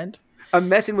your but friend. I'm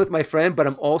messing with my friend, but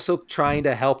I'm also trying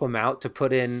to help him out to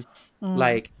put in Mm.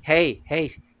 like, hey,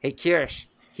 Kirsch,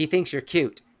 he thinks you're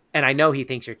cute, and I know he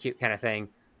thinks you're cute, kind of thing.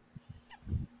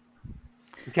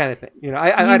 I You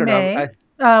don't know. may.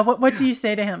 What do you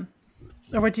say to him,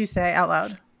 or what do you say out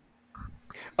loud?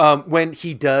 When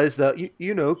he does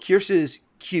Kirsch is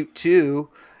cute too,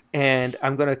 and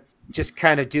I'm gonna just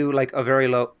kind of do like a very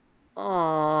low,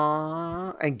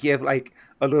 aww, and give like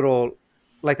a little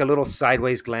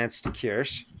sideways glance to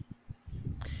Kirsch.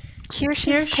 Kirsch's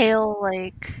Kirsch. tail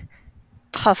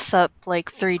puffs up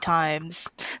 3 times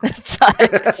its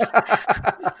size.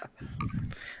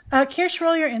 Kirsch,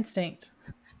 roll your instinct.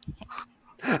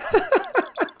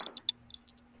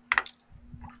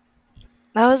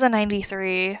 That was a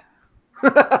 93.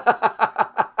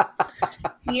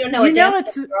 You don't know what damn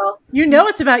it's girl.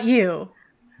 it's about you,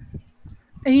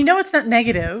 and it's not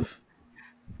negative,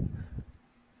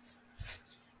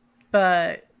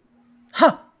 but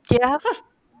Yeah.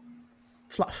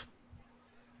 fluff.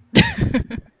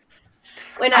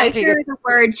 When I hear the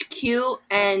words cute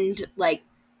and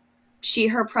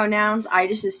she/her pronouns, I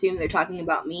just assume they're talking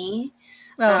about me.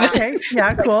 Oh, okay.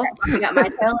 Yeah, cool. I got my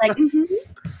tail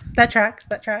That tracks.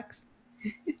 That tracks.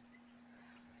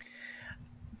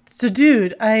 So,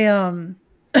 dude,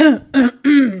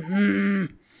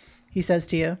 he says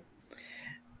to you,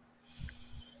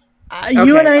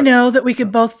 you and I know that we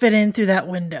could both fit in through that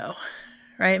window,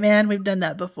 right, man? We've done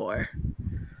that before.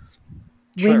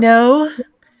 True. We know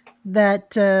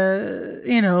that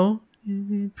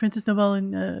Princess Snowball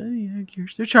and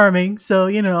Kirsch, they're charming, so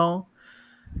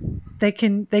they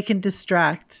can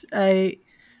distract.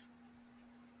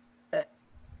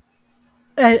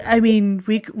 I mean,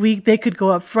 they could go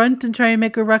up front and try and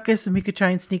make a ruckus, and we could try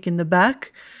and sneak in the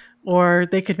back, or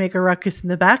they could make a ruckus in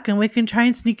the back, and we can try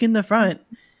and sneak in the front.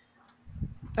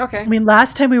 Okay. I mean,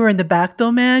 last time we were in the back,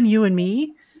 though, man, you and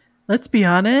me, let's be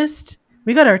honest,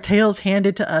 we got our tails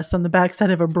handed to us on the backside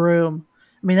of a broom.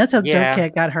 I mean, that's how Goat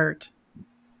Cat got hurt.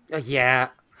 Yeah.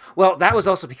 Well, that was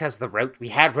also because we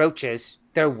had roaches.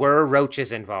 There were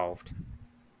roaches involved.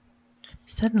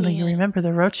 Suddenly, you remember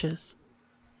the roaches.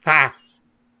 Ha!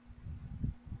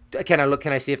 Can I look?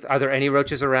 Can I see if are there any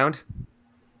roaches around?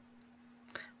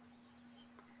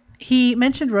 He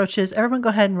mentioned roaches. Everyone, go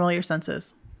ahead and roll your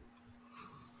senses.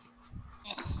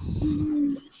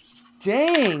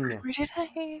 Dang. Where did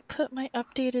I put my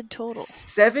updated total?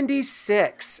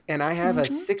 76, and I have a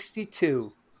Mhm.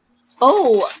 62.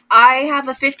 Oh, I have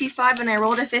a 55 and I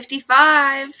rolled a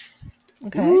 55.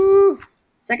 Okay. Woo.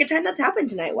 Second time that's happened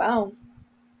tonight. Wow.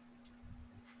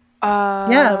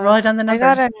 Yeah, roll it on the I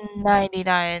got number. a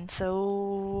 99,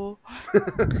 so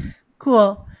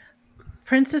Cool.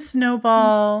 Princess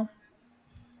Snowball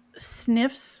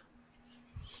sniffs,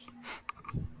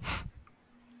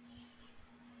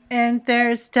 and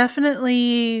there's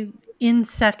definitely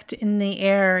insect in the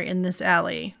air in this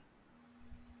alley.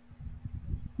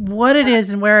 What it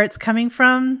is and where it's coming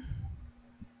from,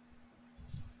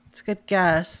 it's a good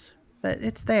guess, but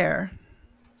it's there.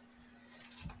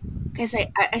 Guys,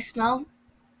 I smell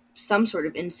some sort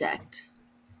of insect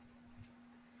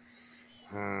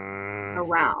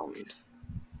around.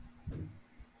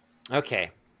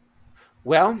 Okay.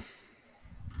 Well, do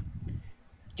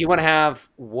you want to have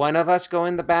one of us go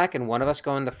in the back and one of us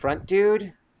go in the front,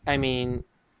 dude? I mean,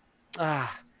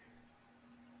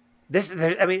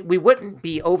 we wouldn't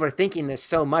be overthinking this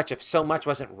so much if so much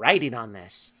wasn't writing on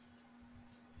this.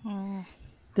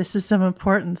 This is some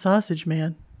important sausage,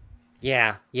 man.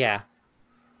 Yeah.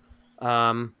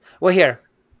 Well, here.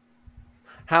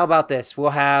 How about this?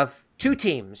 We'll have two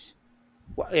teams.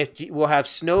 We'll have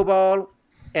Snowball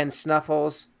and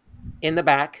Snuffles in the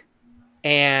back,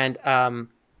 and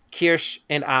Kirsch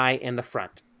and I in the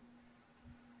front.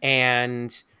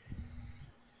 And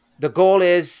the goal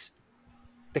is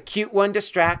the cute one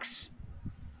distracts,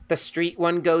 the street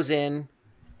one goes in,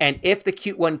 and if the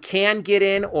cute one can get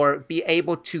in or be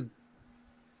able to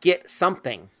get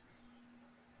something,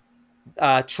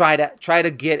 try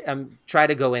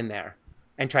to go in there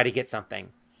and try to get something.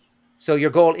 So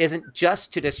your goal isn't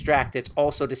just to distract; it's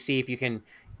also to see if you can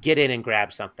get in and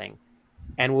grab something,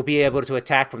 and we'll be able to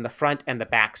attack from the front and the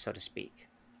back, so to speak.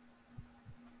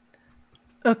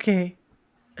 Okay.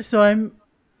 So I'm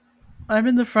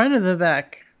in the front of the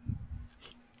back.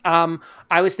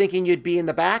 I was thinking you'd be in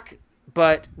the back,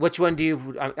 but which one do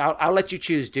you? I'll let you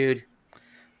choose, dude.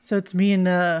 So it's me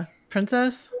and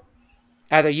Princess?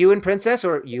 Either you and Princess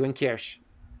or you and Kirsch.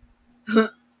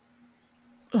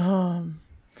 Um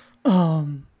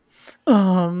um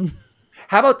um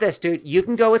How about this, dude? You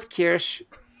can go with Kirsch.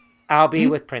 I'll be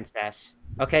with Princess.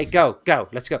 Okay, go.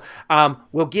 Let's go.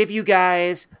 We'll give you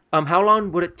guys. How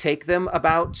long would it take them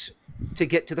about to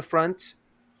get to the front?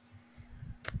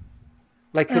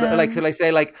 Could I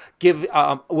say give?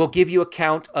 We'll give you a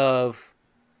count of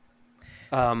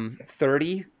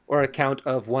 30 or a count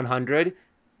of 100,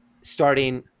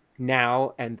 starting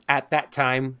now, and at that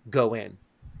time, go in.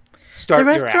 The Start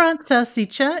your act. restaurant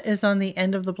Salsicha is on the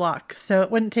end of the block, so it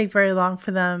wouldn't take very long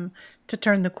for them to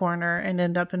turn the corner and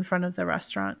end up in front of the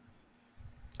restaurant.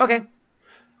 Okay.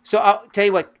 So I'll tell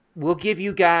you what. We'll give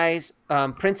you guys.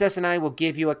 Princess and I will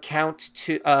give you a count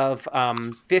of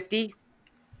 50.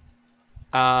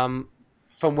 From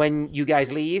when you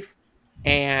guys leave,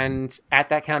 and at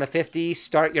that count of 50,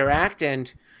 start your act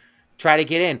and try to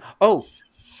get in. Oh,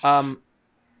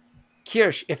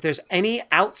 Kirsch, if there's any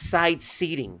outside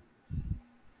seating,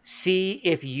 see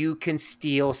if you can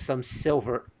steal some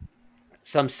silverware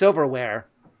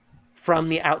from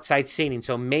the outside seating.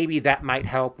 So maybe that might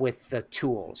help with the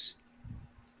tools.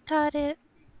 got it.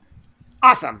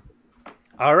 Awesome.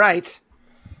 All right.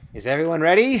 Is everyone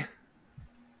ready?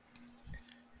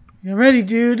 You ready,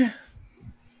 dude? Is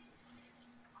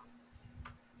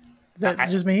that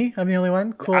just me? I'm the only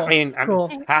one? Cool. I mean,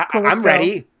 cool. I'm let's go.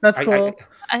 ready. That's cool.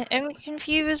 I'm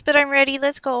confused, but I'm ready.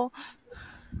 Let's go.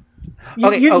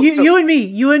 Okay,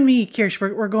 You and me, Kirsch.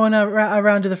 We're going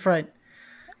around to the front.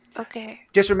 Okay.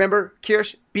 Just remember,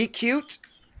 Kirsch, be cute,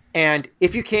 and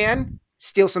if you can,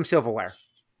 steal some silverware.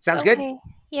 Sounds good?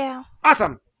 Yeah.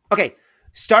 Awesome. Okay,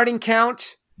 starting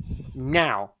count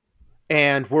now,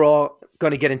 and we're all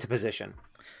going to get into position.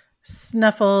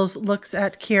 Snuffles looks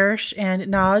at Kirsch and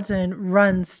nods and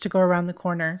runs to go around the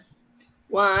corner.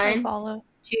 I 1, follow.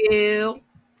 2,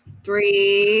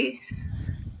 3.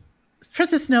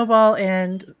 Princess Snowball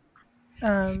and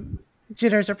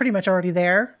Jitters are pretty much already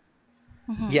there.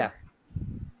 Mhm. Yeah.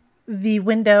 The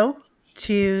window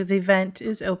to the vent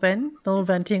is open. The little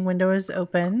venting window is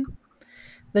open.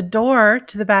 The door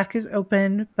to the back is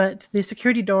open, but the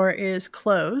security door is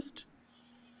closed.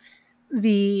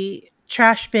 The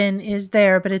trash bin is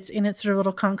there, but it's in its sort of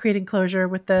little concrete enclosure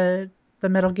with the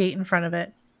metal gate in front of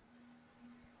it.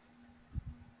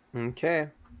 Okay.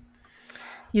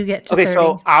 you get to Okay, 30.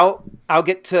 so I'll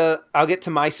get to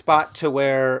my spot to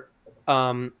where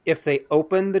if they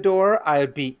open the door, I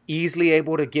would be easily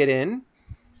able to get in.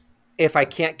 If I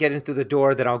can't get in through the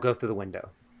door, then I'll go through the window.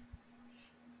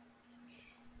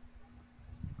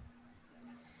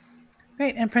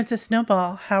 Great. And Princess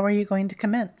Snowball, how are you going to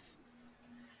commence?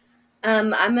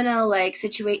 I'm gonna like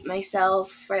situate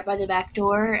myself right by the back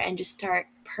door and just start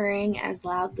purring as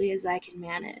loudly as I can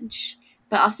manage,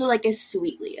 but also like as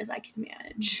sweetly as I can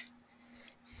manage.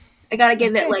 I gotta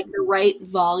give it Okay. like the right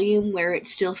volume where it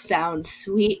still sounds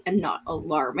sweet and not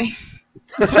alarming.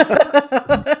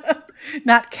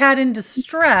 Not cat in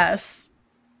distress.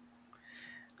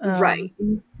 Right.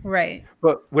 Right.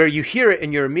 But where you hear it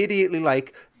and you're immediately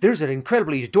like, there's an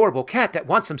incredibly adorable cat that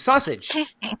wants some sausage.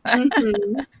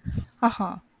 Mhm.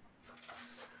 Uh-huh.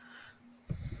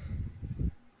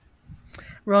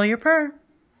 Roll your purr.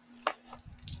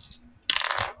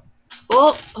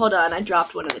 Oh, hold on. I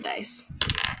dropped one of the dice.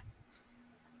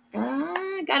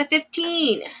 Got a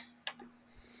 15.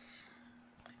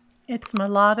 It's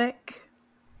melodic.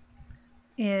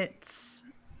 It's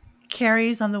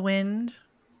carries on the wind.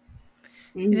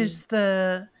 It is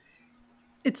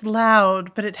it's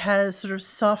loud, but it has sort of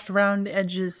soft, round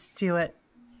edges to it.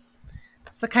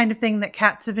 It's the kind of thing that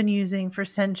cats have been using for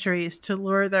centuries to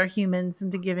lure their humans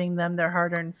into giving them their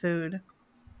hard-earned food.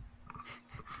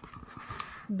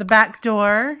 The back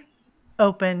door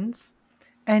opens,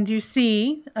 and you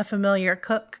see a familiar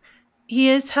cook. He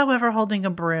is, however, holding a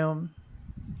broom.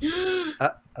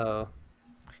 Uh-oh.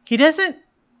 He doesn't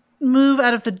move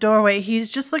out of the doorway. He's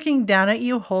just looking down at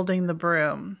you holding the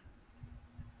broom.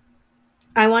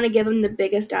 I want to give him the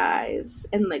biggest eyes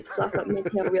and like fluff up my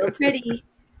tail real pretty.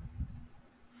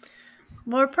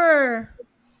 More purr.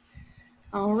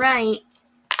 All right.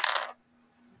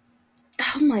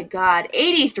 Oh my god,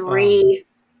 83.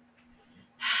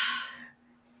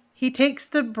 He takes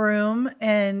the broom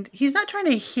and he's not trying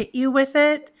to hit you with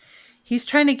it. He's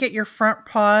trying to get your front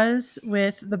paws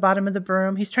with the bottom of the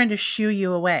broom. He's trying to shoo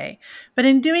you away. But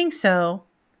in doing so,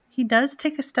 he does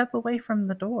take a step away from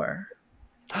the door.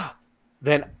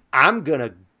 Then I'm going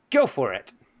to go for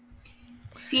it.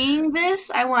 Seeing this,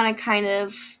 I want to kind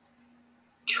of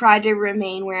try to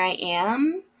remain where I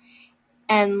am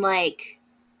and like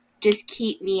just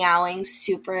keep meowing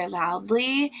super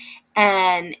loudly.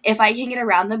 And if I can get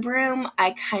around the broom,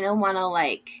 I kind of want to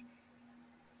like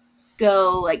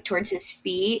go like towards his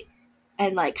feet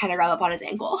and like kind of rub up on his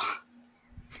ankle.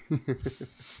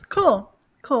 Cool.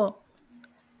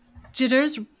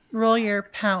 Jitters, roll your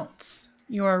pounce.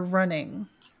 You are running.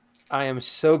 I am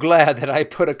so glad that I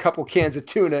put a couple cans of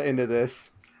tuna into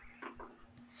this.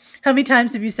 How many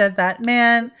times have you said that?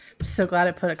 Man, I'm so glad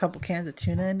I put a couple cans of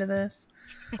tuna into this.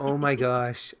 Oh my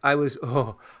gosh. I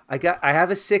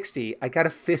have a 60. I got a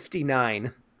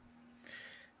 59.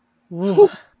 Ooh.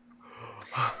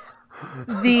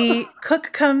 The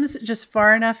cook comes just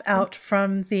far enough out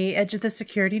from the edge of the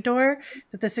security door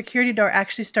that the security door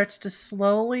actually starts to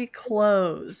slowly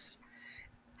close.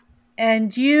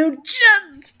 And you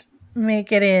just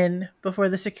make it in before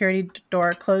the security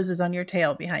door closes on your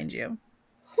tail behind you.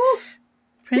 Whew.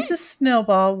 Princess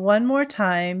Snowball, one more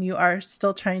time. You are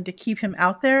still trying to keep him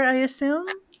out there, I assume?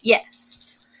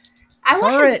 Yes. I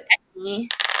want Purr him to it. pet me.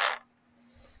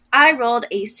 I rolled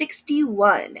a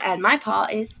 61 and my paw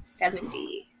is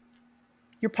 70.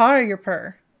 Your paw or your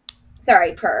purr?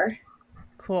 Sorry, purr.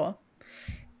 Cool.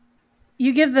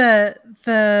 You give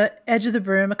the edge of the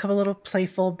broom a couple little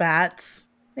playful bats.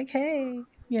 Like, hey,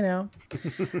 you know.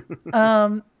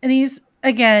 And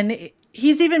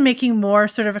he's even making more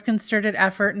sort of a concerted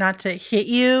effort not to hit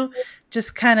you,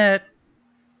 just kind of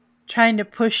trying to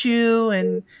push you,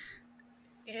 and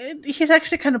he's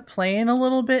actually kind of playing a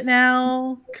little bit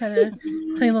now, kind of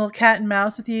playing a little cat and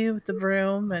mouse with you with the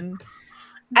broom, and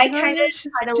I kind of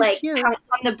she's try to like cute. pounce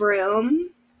on the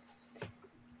broom,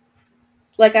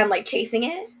 like I'm like chasing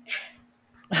it,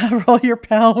 Roll your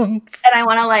pounds. and I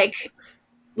want to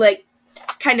like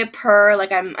kind of purr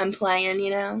like I'm playing,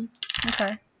 you know.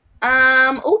 Okay.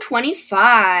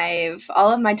 25.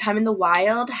 All of my time in the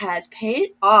wild has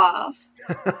paid off.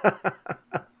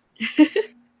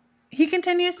 He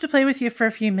continues to play with you for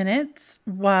a few minutes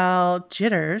while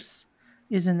Jitters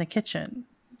is in the kitchen.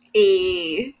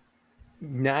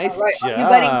 Nice All right,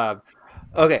 job.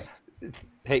 Okay.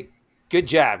 Hey, good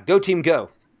job. Go team, go.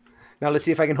 Now let's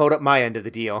see if I can hold up my end of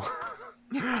the deal.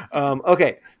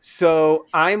 Okay, so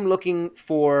I'm looking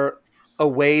for a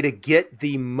way to get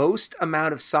the most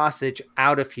amount of sausage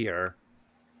out of here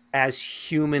as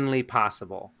humanly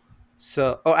possible.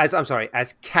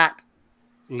 As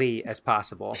catly as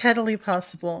possible. Kettily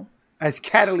possible. As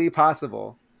cattily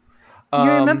possible. You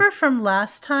remember from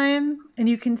last time, and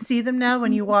you can see them now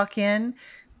when you walk in.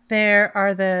 There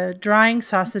are the drying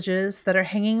sausages that are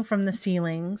hanging from the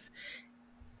ceilings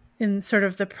in sort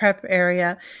of the prep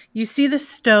area. You see the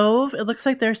stove. It looks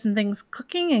like there's some things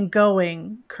cooking and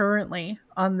going currently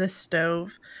on this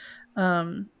stove.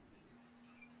 Um,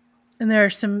 and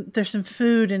there's some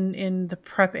food in the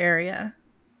prep area.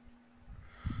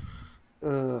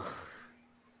 Ugh.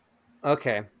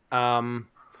 Okay.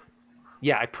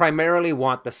 Yeah, I primarily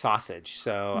want the sausage,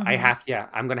 so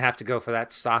I'm gonna have to go for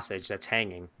that sausage that's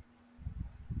hanging.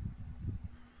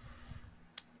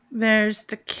 There's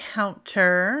the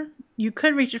counter. You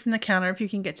could reach it from the counter if you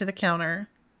can get to the counter.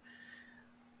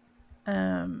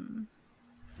 Hmm.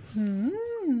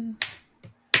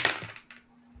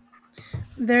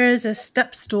 There is a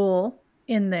step stool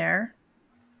in there.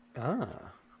 Ah.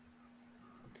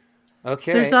 There's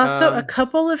Okay. also a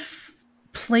couple of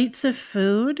plates of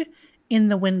food in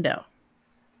the window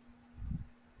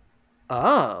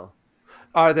Oh.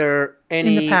 Are there in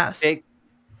the any past. big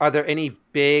are there any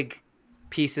big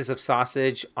pieces of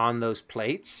sausage on those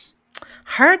plates?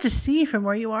 Hard to see from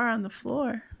where you are on the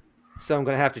floor. So I'm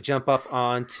gonna have to jump up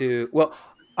onto well,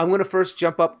 I'm gonna first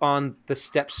jump up on the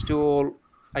step stool,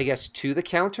 I guess, to the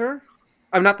counter.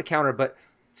 I'm not the counter, but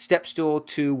step stool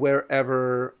to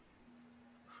wherever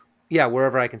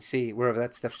wherever I can see, wherever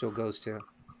that step stool goes to.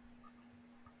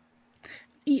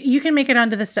 You can make it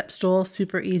onto the step stool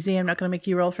super easy. I'm not going to make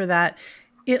you roll for that.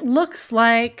 It looks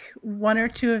like one or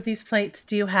two of these plates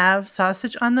do have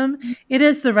sausage on them. It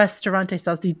is the Restaurante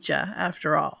Salsiccia,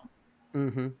 after all.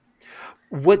 Mm-hmm.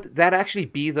 Would that actually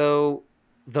be though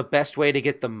the best way to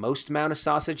get the most amount of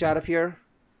sausage out of here?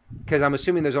 Because I'm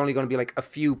assuming there's only going to be like a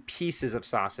few pieces of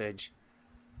sausage,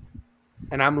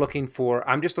 and I'm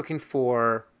just looking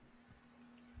for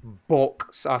bulk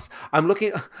sauce. I'm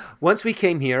looking. Once we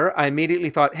came here, I immediately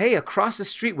thought, hey, across the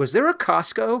street, was there a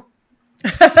Costco?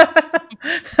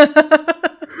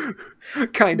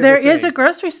 Kind of There a is a thing.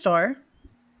 grocery store.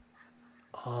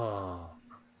 Oh,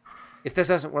 if this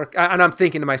doesn't work, and I'm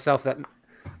thinking to myself that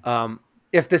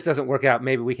if this doesn't work out,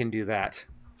 maybe we can do that.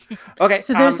 Okay.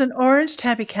 So there's an orange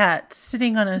tabby cat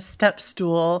sitting on a step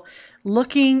stool,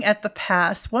 looking at the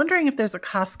past, wondering if there's a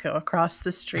Costco across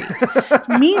the street.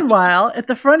 Meanwhile, at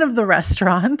the front of the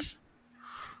restaurant,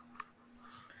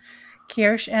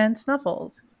 Kirsch and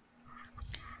Snuffles.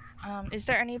 Is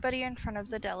there anybody in front of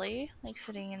the deli, like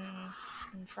sitting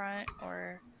in front,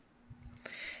 or?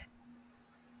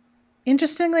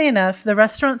 Interestingly enough, the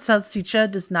restaurant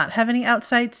Salsiccia does not have any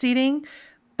outside seating,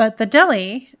 but the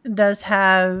deli does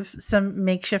have some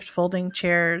makeshift folding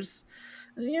chairs.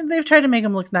 They've tried to make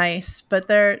them look nice, but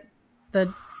the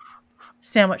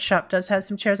sandwich shop does have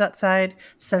some chairs outside.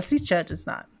 Salsiccia does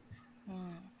not.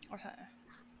 Okay.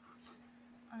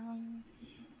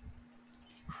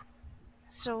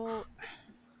 So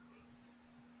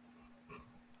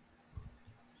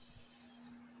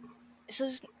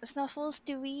Snuffles,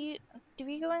 do we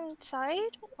go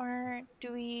inside or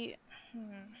do we?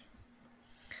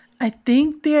 I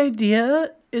think the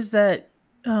idea is that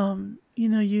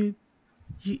you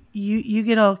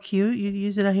get all cute, you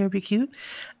use it out here to be cute,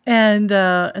 and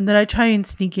then I try and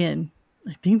sneak in.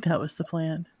 I think that was the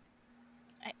plan.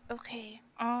 Okay.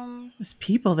 There's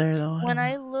people there though. When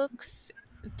I look,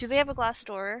 do they have a glass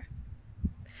door?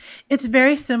 It's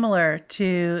very similar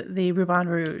to the Ruban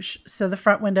Rouge. So the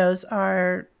front windows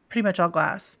are pretty much all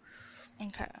glass.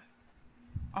 Okay.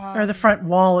 Or the front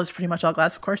wall is pretty much all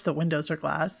glass. Of course, the windows are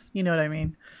glass. You know what I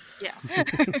mean? Yeah.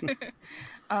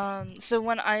 So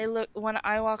when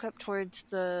I walk up towards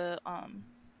the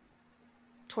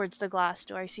glass,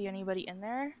 do I see anybody in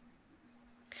there?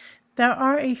 There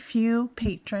are a few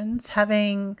patrons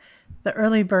having the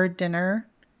early bird dinner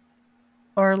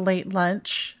or late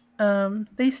lunch.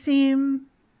 They seem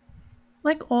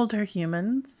like older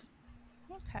humans.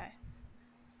 Okay.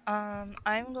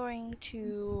 I'm going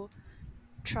to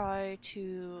try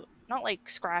to not like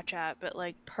scratch at, but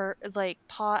like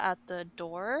paw at the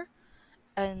door,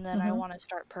 and then I want to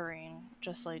start purring,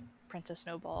 just like Princess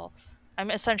Snowball. I'm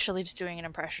essentially just doing an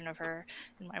impression of her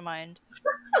in my mind.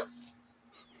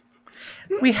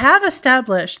 We have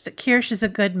established that Kirsch is a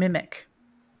good mimic.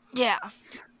 Yeah.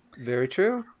 Very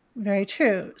true. Very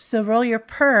true. So roll your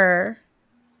purr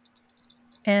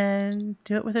and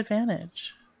do it with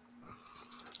advantage.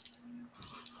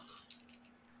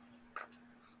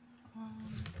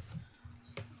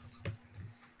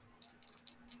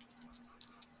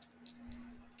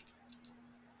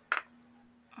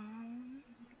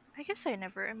 I guess I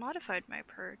never modified my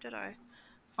purr, did I?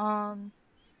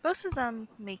 Both of them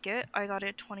make it. I got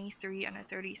a 23 and a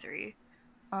 33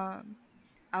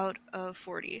 out of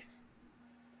 40.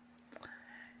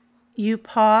 You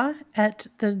paw at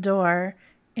the door,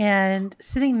 and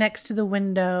sitting next to the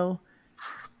window,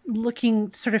 looking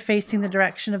sort of facing the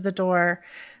direction of the door,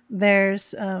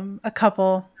 there's a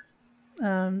couple,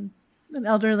 an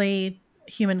elderly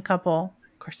human couple.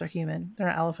 Of course, they're human, they're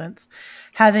not elephants,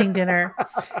 having dinner.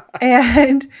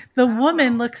 And the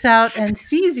woman looks out and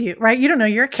sees you, right? You don't know,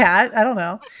 you're a cat. I don't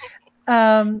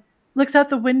know. Looks out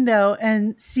the window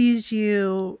and sees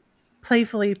you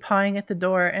playfully pawing at the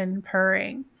door and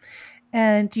purring.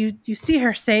 And you see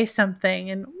her say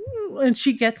something, and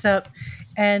she gets up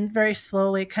and very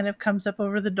slowly kind of comes up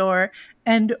over the door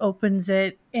and opens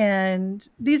it. And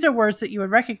these are words that you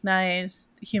would recognize.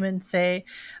 Humans say,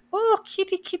 "Oh,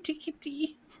 kitty, kitty,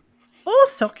 kitty. Oh,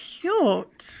 so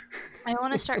cute." I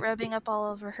want to start rubbing up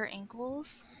all over her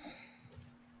ankles.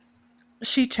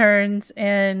 She turns,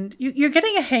 and you're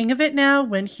getting a hang of it now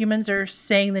when humans are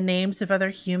saying the names of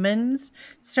other humans,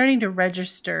 it's starting to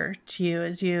register to you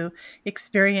as you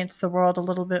experience the world a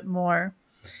little bit more.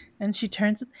 And she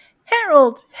turns,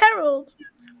 "Harold, Harold,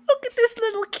 look at this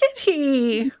little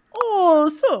kitty. Oh,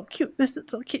 so cute, this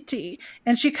little kitty."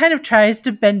 And she kind of tries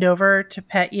to bend over to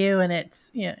pet you, and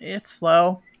it's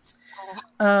slow.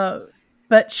 Uh,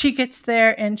 but she gets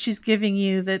there, and she's giving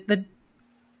you the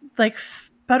like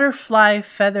butterfly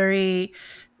feathery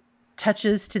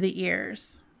touches to the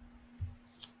ears.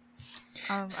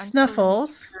 I'm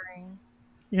Snuffles. purring.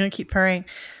 You're gonna keep purring.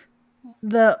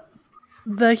 The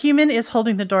human is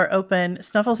holding the door open.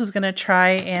 Snuffles is gonna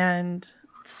try and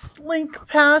slink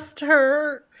past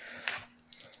her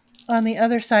on the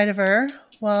other side of her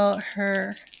while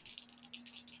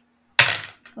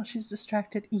she's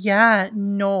distracted. Yeah,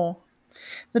 no.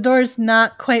 The door is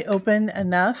not quite open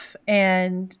enough,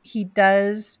 and he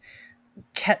does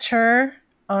catch her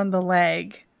on the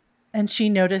leg, and she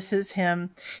notices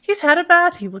him. He's had a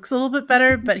bath. He looks a little bit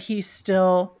better, but he's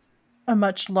still a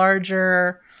much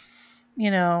larger,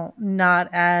 not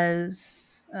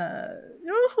as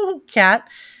cat.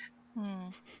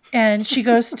 And she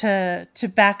goes to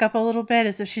back up a little bit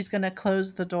as if she's going to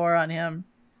close the door on him.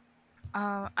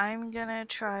 I'm gonna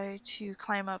try to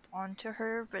climb up onto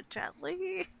her, but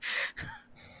gently.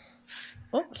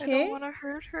 Okay. I don't want to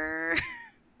hurt her.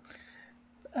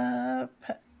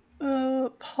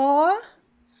 Paw.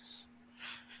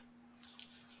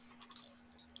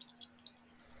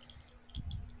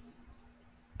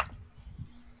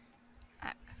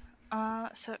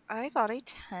 So I got a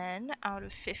 10 out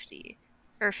of 50.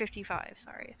 Or 55,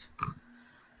 sorry.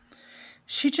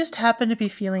 She just happened to be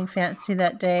feeling fancy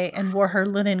that day and wore her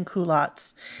linen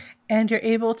culottes. And you're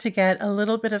able to get a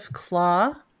little bit of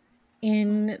claw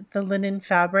in the linen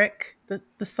fabric,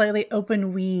 the slightly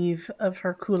open weave of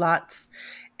her culottes.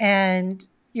 And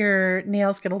your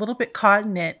nails get a little bit caught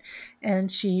in it. And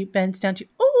she bends down to,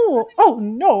 oh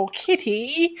no,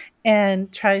 kitty, and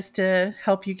tries to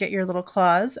help you get your little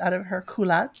claws out of her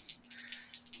culottes.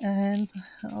 And,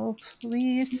 oh,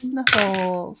 please,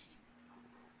 Snuffles.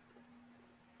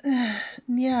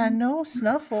 Yeah, no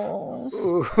Snuffles.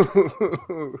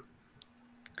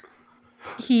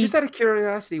 Just out of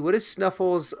curiosity, what is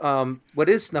Snuffles'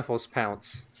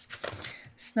 pounce?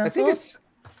 Snuffles? I think it's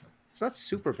not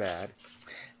super bad.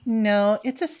 No,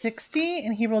 it's a 60,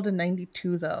 and he rolled a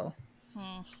 92 though.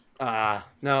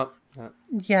 No.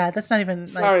 Yeah, that's not even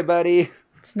Sorry, buddy.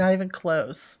 It's not even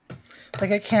close.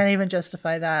 Like, I can't even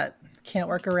justify that. Can't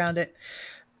work around it.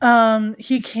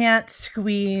 He can't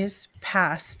squeeze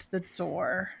past the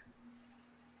door.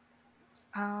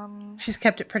 She's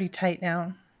kept it pretty tight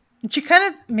now. And she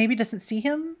kind of maybe doesn't see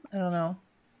him. I don't know.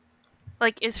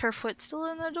 Like, is her foot still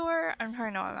in the door? I'm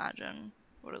trying to imagine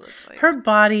what it looks like. Her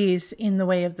body's in the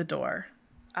way of the door.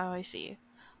 Oh, I see.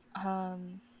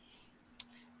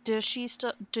 Did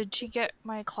she get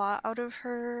my claw out of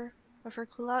her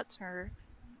culottes, or?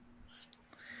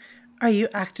 Are you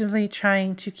actively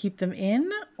trying to keep them in,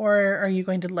 or are you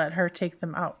going to let her take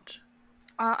them out?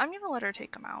 I'm gonna let her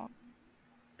take them out.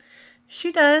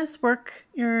 She does work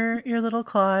your little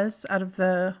claws out of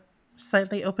the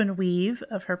slightly open weave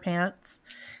of her pants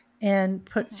and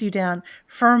puts you down.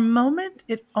 For a moment,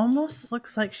 it almost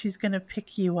looks like she's going to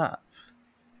pick you up.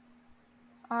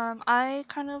 I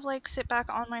kind of like sit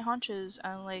back on my haunches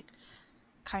and like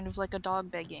kind of like a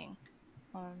dog begging.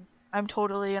 I'm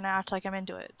totally gonna act like I'm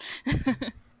into it.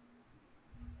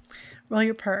 Roll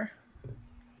your purr.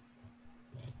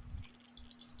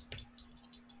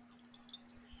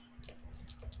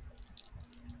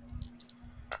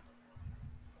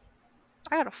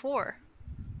 I got a 4.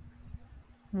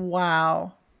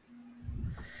 Wow.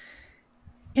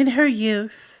 In her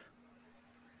youth,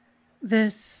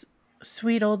 this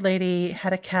sweet old lady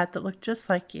had a cat that looked just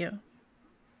like you.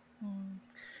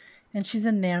 and she's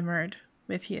enamored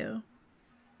with you.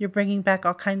 You're bringing back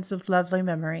all kinds of lovely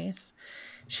memories.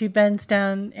 She bends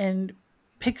down and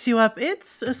picks you up.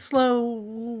 It's a slow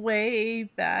way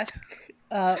back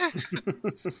up,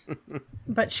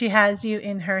 but she has you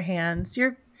in her hands.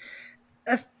 You're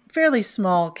a fairly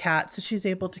small cat, so she's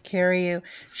able to carry you.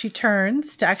 She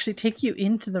turns to actually take you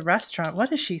into the restaurant.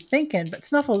 What is she thinking? But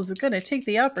Snuffles is going to take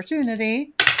the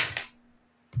opportunity.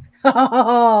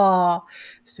 Oh,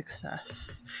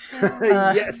 success.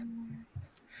 Yes.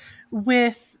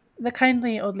 With the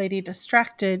kindly old lady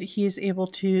distracted, he is able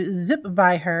to zip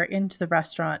by her into the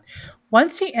restaurant.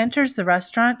 Once he enters the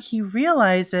restaurant, he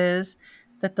realizes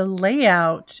that the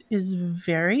layout is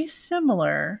very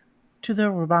similar to the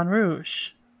Ruban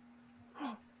Rouge.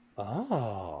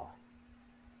 Oh.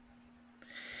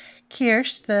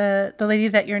 Kirsch, the lady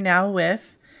that you're now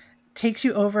with, takes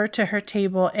you over to her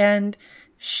table, and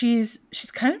she's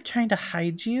kind of trying to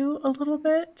hide you a little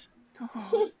bit.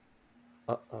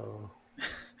 Uh-oh.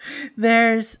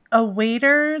 There's a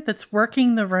waiter that's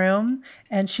working the room,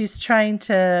 and she's trying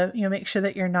to, make sure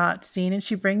that you're not seen, and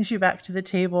she brings you back to the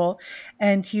table,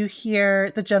 and you hear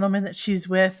the gentleman that she's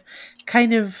with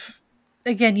kind of,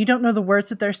 again, you don't know the words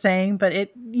that they're saying,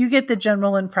 but you get the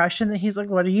general impression that he's like,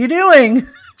 "What are you doing?"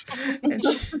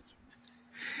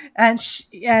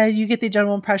 You get the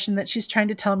general impression that she's trying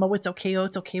to tell him, "Oh, it's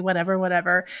okay, whatever,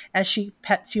 whatever," as she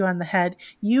pets you on the head.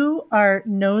 You are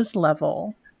nose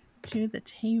level to the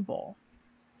table.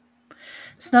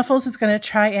 Snuffles is going to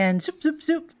try and zoop, zoop,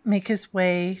 zoop, make his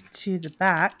way to the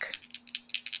back.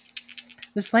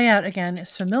 This layout, again,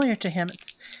 is familiar to him.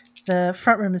 The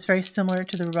front room is very similar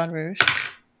to the Ruban Rouge.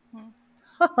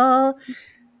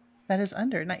 That is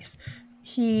under. Nice.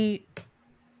 He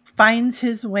finds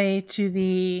his way to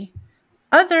the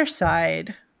other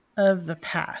side of the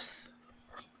pass.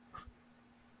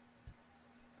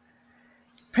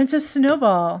 Princess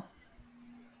Snowball,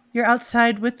 you're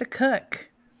outside with the cook.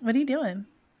 What are you doing?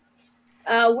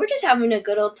 We're just having a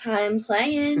good old time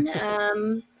playing.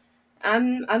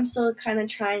 I'm still kind of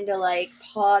trying to like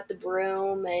paw at the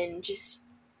broom and just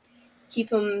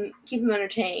keep him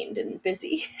entertained and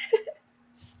busy.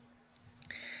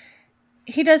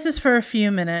 He does this for a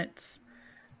few minutes.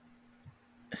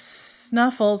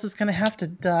 Snuffles is going to have to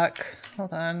duck.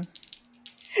 Hold on.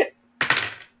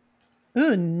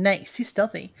 Ooh, nice. He's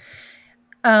stealthy.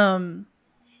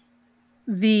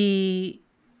 The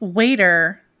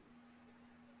waiter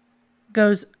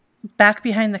goes back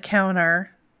behind the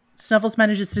counter. Snuffles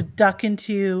manages to duck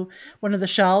into one of the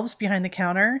shelves behind the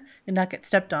counter and not get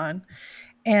stepped on.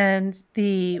 And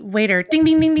the waiter, ding,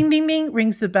 ding, ding, ding, ding, ding,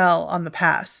 rings the bell on the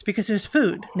pass because there's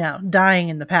food now dying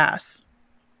in the pass.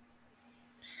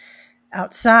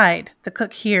 Outside, the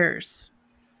cook hears.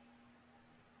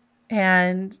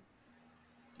 And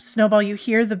Snowball, you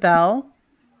hear the bell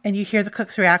and you hear the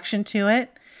cook's reaction to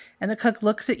it. And the cook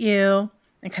looks at you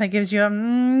and kind of gives you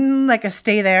like a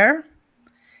stay there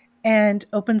and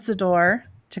opens the door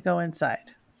to go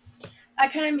inside. I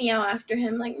kind of meow after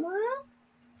him, like, "Mom?"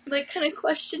 Like, kind of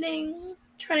questioning,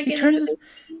 trying to get into the...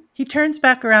 He turns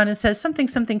back around and says, "Something,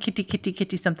 something, kitty, kitty,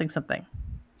 kitty, something, something."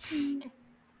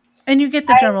 And you get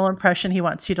the general impression he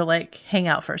wants you to, like, hang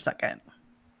out for a second.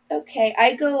 Okay,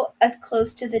 I go as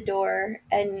close to the door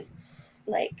and,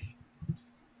 like,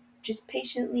 just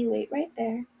patiently wait right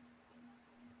there.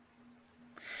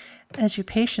 As you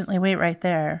patiently wait right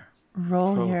there,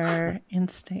 roll your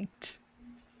instinct.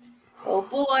 Oh,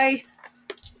 boy.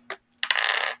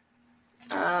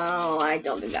 Oh, I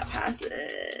don't think that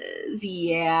passes.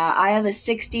 Yeah, I have a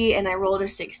 60 and I rolled a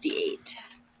 68.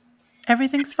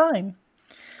 Everything's fine.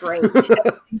 Great.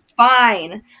 Everything's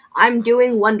fine. I'm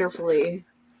doing wonderfully.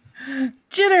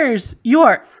 Jitters, you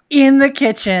are in the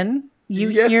kitchen. You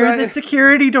hear the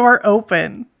security door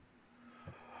open.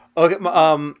 Okay,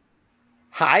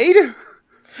 hide?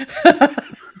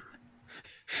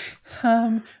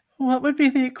 What would be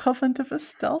the equivalent of a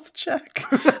stealth check?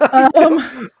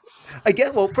 I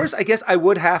guess I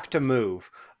would have to move.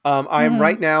 I'm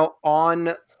right now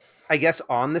on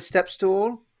the step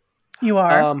stool. You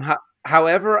are.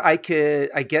 However, I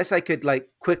could like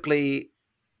quickly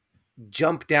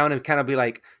jump down and kind of be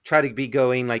like, try to be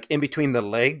going like in between the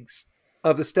legs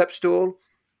of the step stool.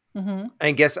 Mm-hmm.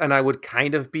 And I would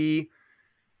kind of be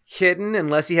hidden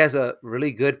unless he has a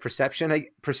really good perception, I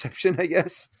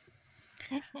guess.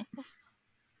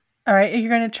 All right, you're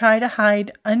going to try to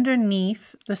hide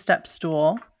underneath the step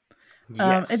stool.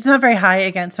 Yes. It's not very high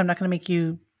again, so I'm not going to make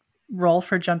you roll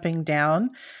for jumping down.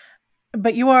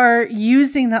 But you are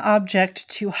using the object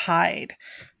to hide.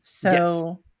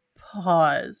 So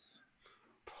pause.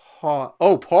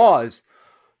 Pause.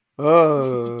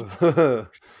 Oh,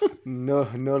 no,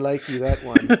 no likey that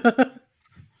one.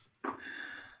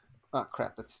 Oh,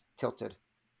 crap, that's tilted.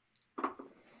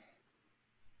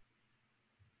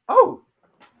 Oh,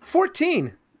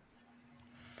 14.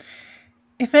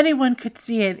 If anyone could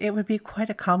see it, it would be quite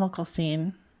a comical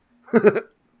scene.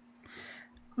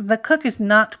 The cook is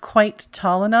not quite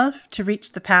tall enough to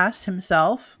reach the pass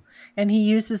himself, and he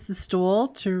uses the stool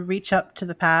to reach up to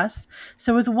the pass.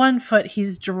 So, with one foot,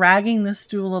 he's dragging the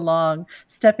stool along,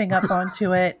 stepping up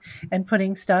onto it, and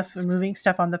putting stuff and moving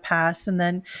stuff on the pass, and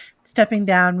then stepping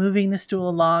down, moving the stool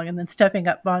along, and then stepping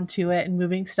up onto it and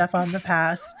moving stuff on the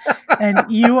pass. And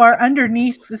you are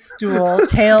underneath the stool,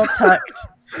 tail tucked,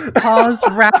 paws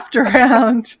wrapped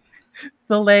around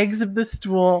the legs of the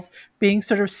stool, being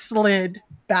sort of slid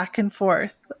back and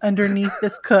forth underneath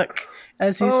this cook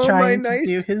as he's Oh, trying to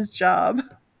do his job.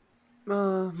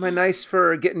 my nice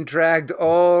fur getting dragged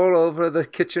all over the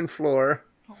kitchen floor.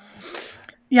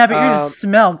 Yeah, but you're going to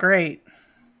smell great.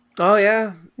 Oh,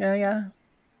 yeah. Yeah.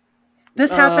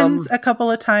 This happens a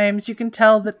couple of times. You can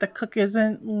tell that the cook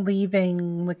isn't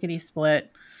leaving lickety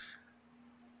split.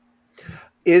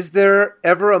 Is there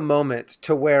ever a moment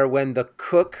to where when the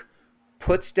cook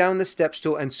puts down the step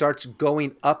stool and starts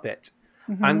going up it,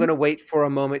 I'm going to wait for a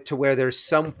moment to where there's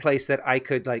some place that I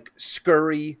could like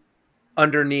scurry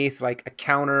underneath, like a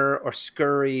counter, or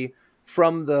scurry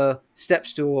from the step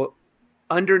stool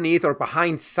underneath or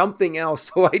behind something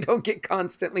else so I don't get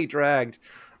constantly dragged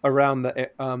around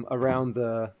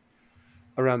the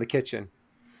kitchen.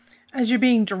 As you're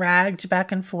being dragged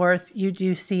back and forth, you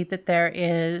do see that there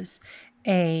is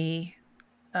a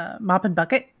mop and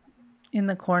bucket in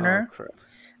the corner. Oh, crap.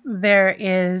 There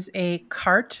is a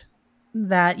cart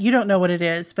that you don't know what it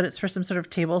is, but it's for some sort of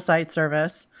tableside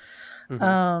service.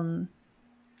 Mm-hmm.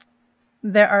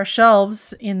 There are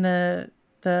shelves in the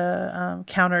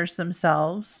counters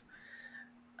themselves,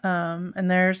 and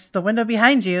there's the window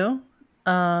behind you,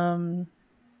 and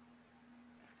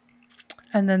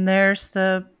then there's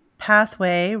the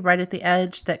pathway right at the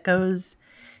edge that goes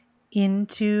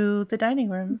into the dining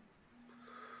room.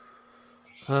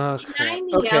 Oh, Can crap. I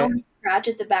meow and scratch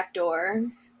at the back door?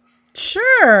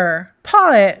 Sure,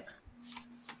 paw it.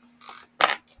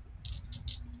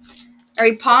 Are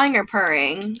you pawing or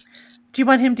purring? Do you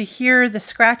want him to hear the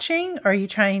scratching, or are you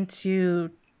trying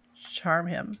to charm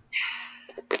him?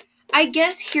 I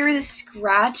guess hear the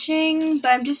scratching,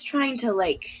 but I'm just trying to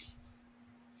like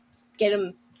get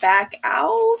him back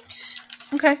out.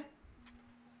 Okay.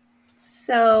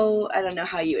 So I don't know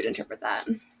how you would interpret that.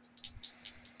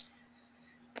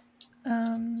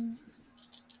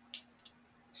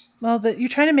 Well, you're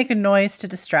trying to make a noise to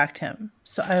distract him,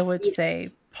 so I would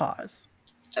say pause.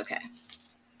 Okay.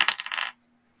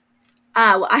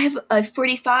 Well, I have a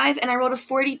 45 and I rolled a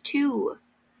 42.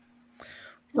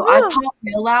 So I paw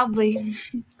real loudly.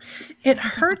 It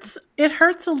hurts. It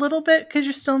hurts a little bit because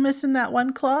you're still missing that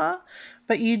one claw,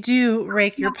 but you do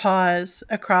rake your paws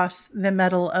across the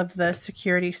metal of the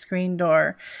security screen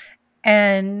door,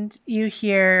 and you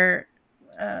hear.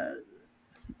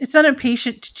 It's not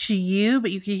impatient to you, but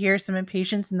you can hear some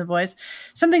impatience in the voice.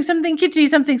 Something, kitty,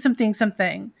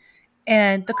 something.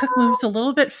 And the cook moves a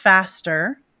little bit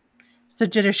faster. So,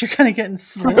 Jitters, you're kind of getting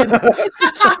slid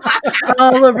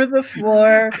all over the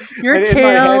floor. Your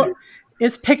tail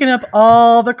is picking up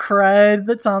all the crud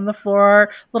that's on the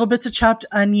floor, little bits of chopped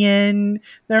onion.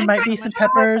 There might be some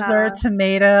peppers. There a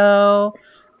tomato.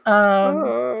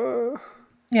 Yeah,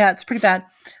 it's pretty bad.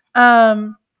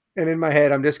 And in my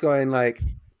head, I'm just going like,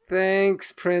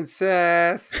 thanks,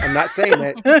 princess. I'm not saying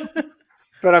it.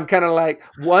 But I'm kind of like,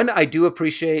 one, I do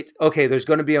appreciate, okay, there's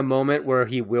going to be a moment where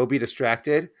he will be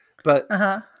distracted, but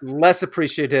less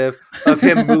appreciative of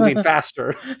him moving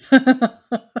faster.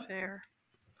 Fair.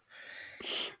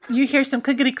 You hear some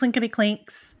clinkety clinkety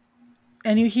clinks,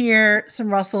 and you hear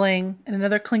some rustling and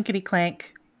another clinkety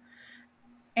clank.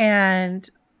 And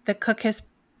the cook has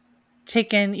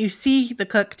you see the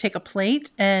cook take a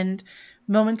plate and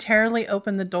momentarily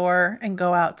open the door and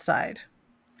go outside.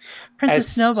 Princess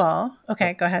Snowball.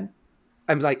 Okay, go ahead.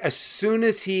 I'm like, as soon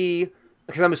as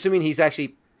because I'm assuming he's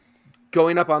actually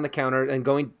going up on the counter and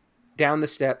going down the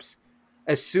steps.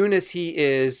 As soon as he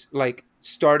is like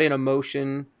starting a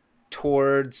motion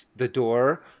towards the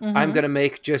door, I'm going to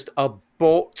make just a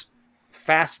bolt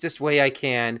fastest way I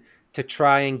can to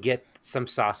try and get some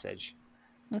sausage.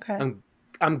 Okay.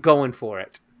 I'm going for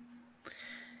it.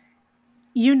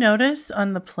 You notice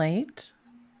on the plate,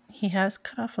 he has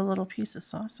cut off a little piece of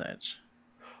sausage.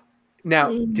 Now,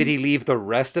 did he leave the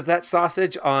rest of that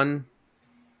sausage on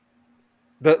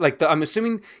I'm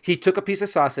assuming he took a piece of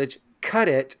sausage, cut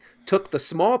it, took the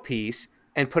small piece,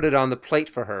 and put it on the plate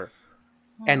for her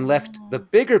and left the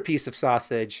bigger piece of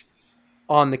sausage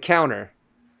on the counter.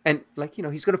 And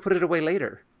he's going to put it away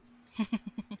later.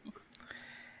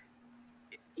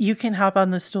 You can hop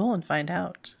on the stool and find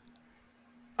out.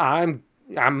 I'm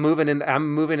moving in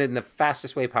the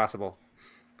fastest way possible.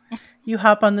 You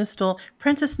hop on the stool.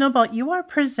 Princess Snowball, you are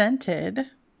presented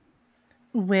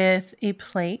with a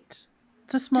plate.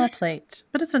 It's a small plate,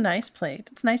 but it's a nice plate.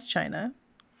 It's nice china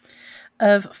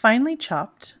of finely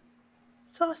chopped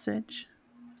sausage.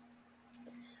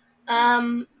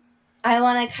 I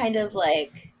want to kind of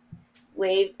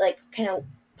wave, kind of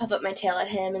puff up my tail at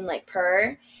him and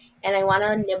purr, and I want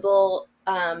to nibble,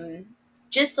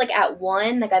 just at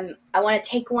one. I want to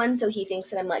take one so he thinks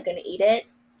that I'm going to eat it,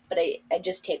 but I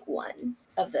just take one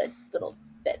of the little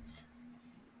bits,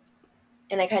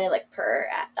 and I kind of purr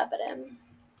up at him.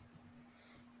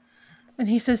 And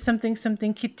he says something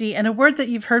kitty, and a word that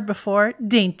you've heard before,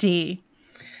 dainty.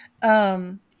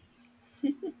 And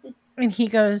he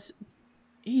goes,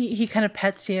 he kind of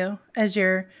pets you as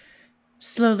you're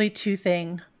slowly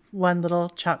toothing one little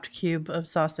chopped cube of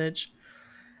sausage.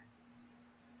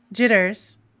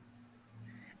 Jitters.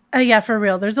 Yeah, for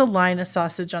real. There's a line of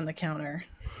sausage on the counter.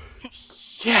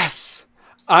 Yes!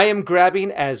 I am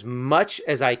grabbing as much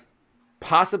as I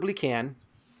possibly can.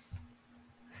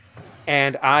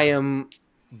 And I am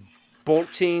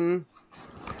bolting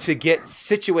to get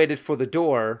situated for the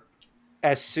door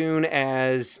as soon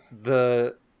as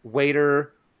the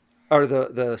waiter or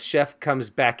the chef comes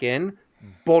back in,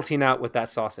 bolting out with that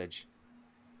sausage.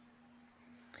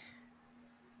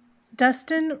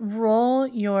 Dustin, roll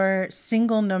your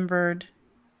single numbered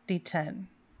D10.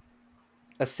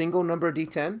 A single number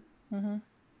D10? Mm-hmm.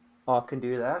 I can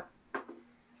do that.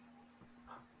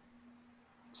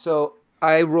 So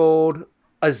I rolled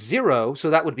a 0,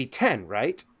 so that would be 10,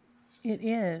 right? It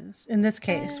is. In this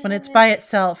case, when it's by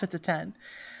itself, it's a 10.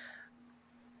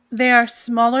 They are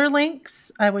smaller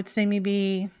links. I would say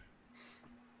maybe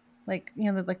the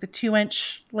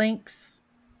 2-inch links,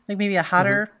 maybe a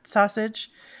hotter sausage.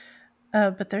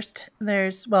 But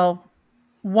there's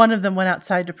one of them went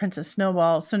outside to Princess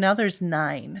Snowball, so now there's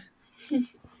 9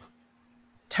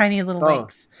 tiny little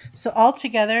links. So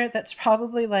altogether, that's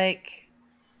probably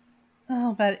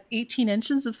about 18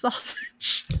 inches of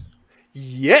sausage.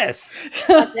 Yes.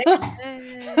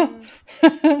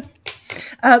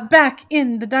 Back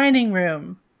in the dining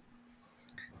room,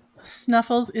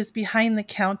 Snuffles is behind the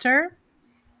counter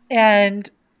and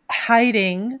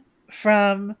hiding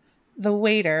from the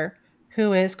waiter,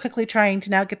 who is quickly trying to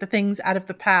now get the things out of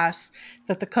the pass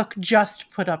that the cook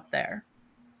just put up there.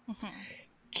 Mm-hmm.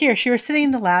 Kirsch, you are sitting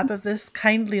in the lap of this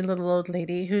kindly little old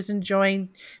lady who's enjoying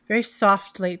very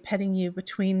softly petting you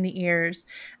between the ears.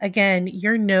 Again,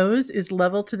 your nose is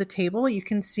level to the table. You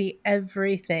can see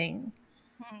everything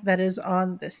that is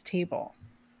on this table.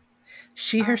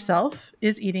 She herself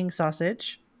is eating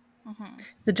sausage. Mm-hmm.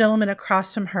 The gentleman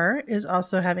across from her is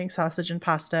also having sausage and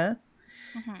pasta.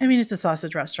 Mm-hmm. I mean, it's a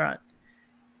sausage restaurant.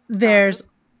 There's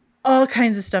all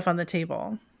kinds of stuff on the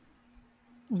table.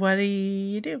 What do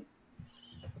you do?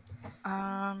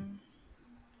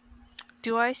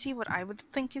 Do I see what I would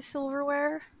think is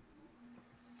silverware?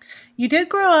 You did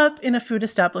grow up in a food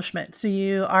establishment, so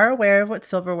you are aware of what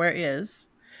silverware is.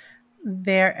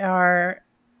 There's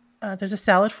a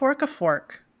salad fork, a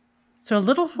fork. So a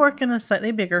little fork and a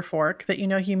slightly bigger fork that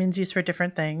humans use for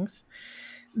different things.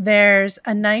 There's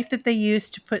a knife that they use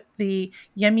to put the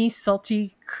yummy,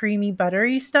 salty, creamy,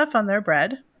 buttery stuff on their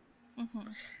bread. Mm-hmm.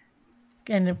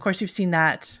 And of course, you've seen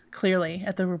that clearly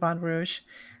at the Ruban Rouge.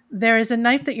 There is a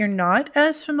knife that you're not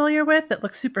as familiar with that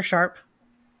looks super sharp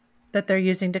that they're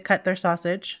using to cut their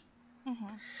sausage.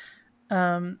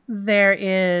 Mm-hmm. There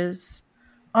is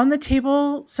on the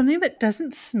table something that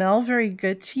doesn't smell very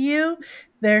good to you.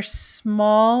 They're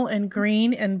small and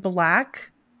green and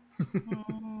black.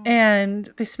 And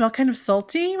they smell kind of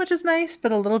salty, which is nice,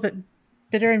 but a little bit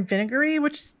bitter and vinegary,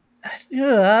 which is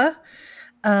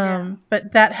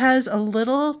but that has a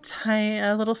little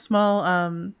small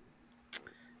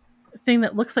thing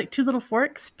that looks like 2 little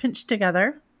forks pinched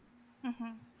together.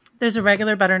 Mm-hmm. There's a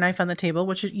regular butter knife on the table,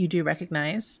 which you do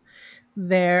recognize.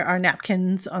 There are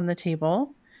napkins on the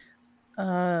table.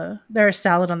 There's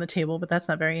salad on the table, but that's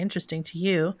not very interesting to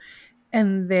you.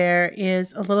 And there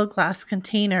is a little glass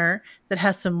container that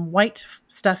has some white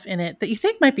stuff in it that you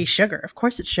think might be sugar. Of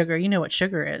course it's sugar. You know what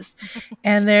sugar is.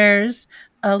 And there's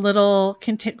a little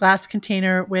glass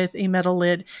container with a metal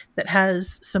lid that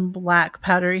has some black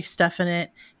powdery stuff in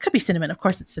it. Could be cinnamon. Of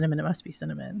course it's cinnamon. It must be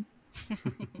cinnamon.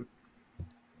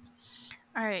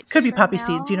 All right. Could be poppy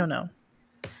seeds. You don't know.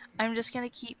 I'm just going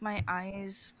to keep my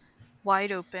eyes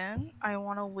wide open. I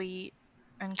want to wait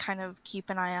and kind of keep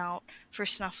an eye out for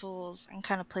Snuffles and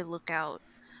kind of play lookout.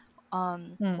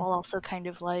 Hmm. While also kind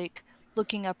of like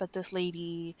looking up at this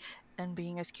lady and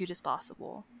being as cute as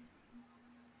possible.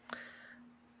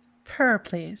 Purr,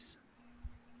 please.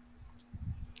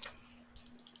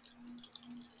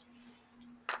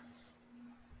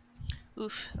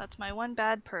 Oof, that's my one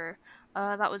bad purr.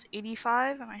 That was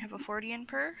 85, and I have a 40 in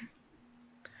purr.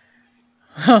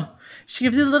 Oh, she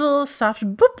gives you a little soft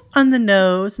boop on the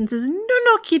nose and says, "No,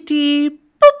 no, kitty."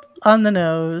 Boop on the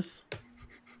nose.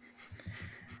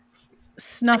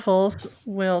 Snuffles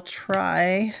will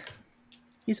try.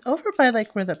 He's over by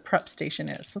like where the prep station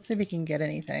is. Let's see if he can get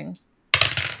anything.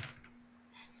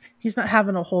 He's not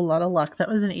having a whole lot of luck. That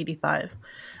was an 85.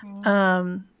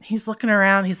 He's looking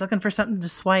around. He's looking for something to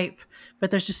swipe,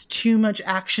 but there's just too much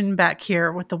action back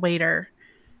here with the waiter.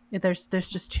 There's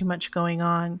just too much going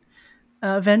on.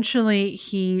 Eventually,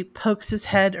 he pokes his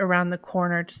head around the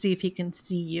corner to see if he can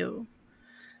see you.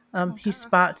 He Okay.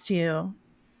 spots you.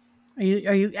 Are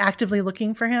you actively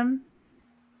looking for him?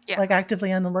 Yeah. Like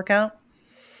actively on the lookout?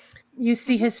 You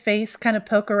see Mhm. his face kind of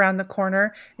poke around the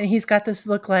corner, and he's got this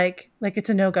look like it's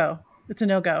a no go. It's a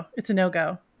no go. It's a no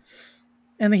go.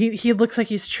 And he looks like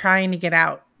he's trying to get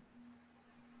out.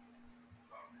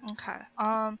 Okay.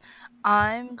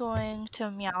 I'm going to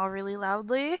meow really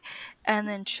loudly and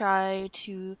then try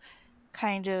to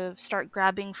kind of start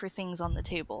grabbing for things on the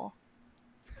table.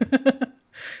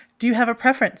 Do you have a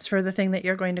preference for the thing that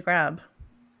you're going to grab?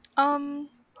 Um,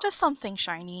 just something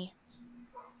shiny.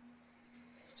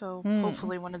 So Hmm.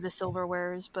 hopefully one of the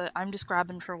silverwares, but I'm just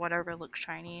grabbing for whatever looks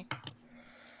shiny.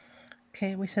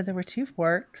 Okay, we said there were 2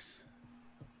 forks,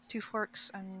 2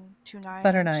 forks and 2 knives.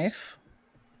 butter knife.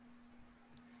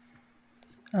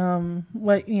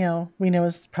 What we know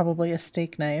is probably a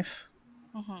steak knife.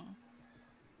 Mm-hmm.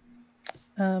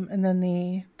 And then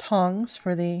the tongs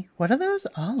for the what are those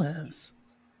olives?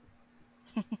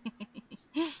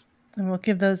 And we'll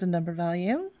give those a number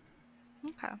value.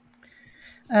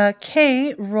 Okay,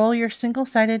 K, roll your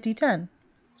single-sided D10.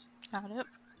 got it.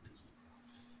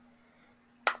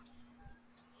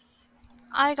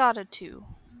 I got a 2.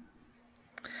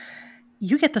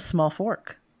 You get the small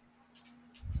fork.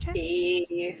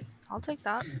 Eh. I'll take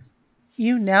that.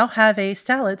 You now have a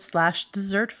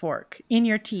salad/dessert fork in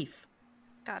your teeth.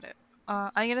 Got it.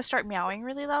 I'm gonna start meowing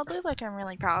really loudly, like I'm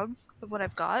really proud of what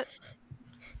I've got.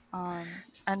 And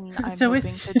I'm So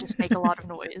hoping with to just make a lot of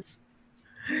noise.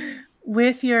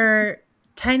 with your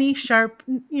tiny sharp,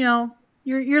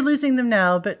 you're losing them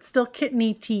now, but still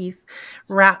kitteny teeth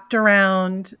wrapped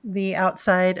around the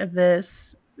outside of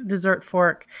this dessert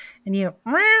fork, and you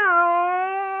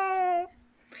meow.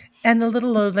 And the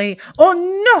little old lady, "Oh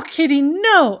no, kitty,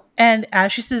 no!" And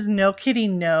as she says, "No, kitty,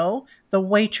 no," the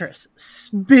waitress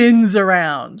spins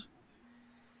around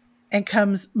and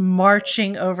comes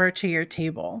marching over to your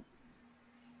table.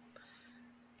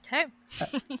 Okay.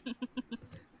 Uh,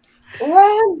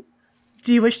 Run!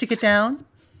 do you wish to get down?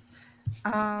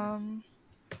 um,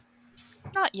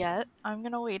 Not yet. I'm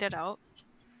gonna wait it out.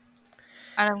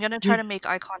 And I'm gonna try You to make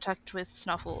eye contact with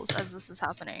Snuffles as this is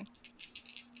happening.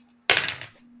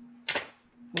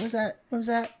 What was that? What was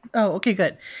that? Oh, okay,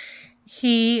 good.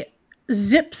 He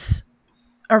zips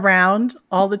around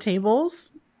all the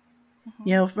tables,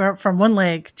 Hmm. from one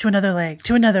leg to another leg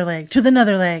to another leg to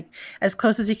another leg, as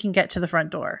close as he can get to the front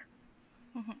door.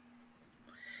 Hmm.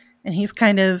 And he's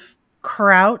kind of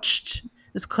crouched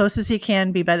as close as he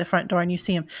can be by the front door, and you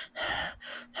see him.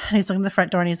 And he's looking at the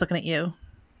front door, and he's looking at you.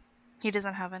 He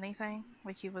doesn't have anything.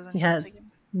 Like he He wasn't able to has get.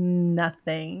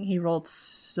 nothing. He rolled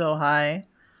so high.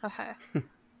 Okay.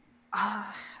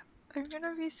 Ah, I'm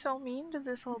gonna be so mean to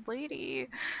this old lady.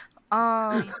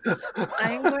 Um,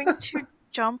 I'm going to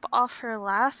jump off her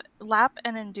lap,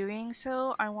 and in doing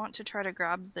so, I want to try to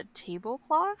grab the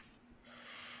tablecloth.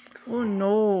 Oh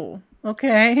no.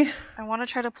 Okay. I want to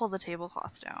try to pull the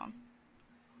tablecloth down.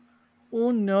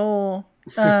 Oh no.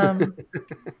 Um,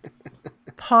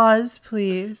 Pause,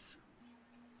 please.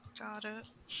 Got it.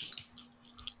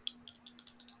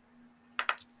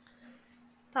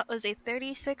 That was a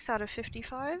 36 out of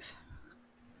 55.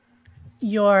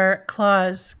 Your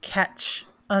claws catch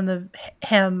on the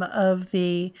hem of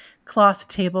the cloth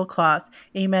tablecloth,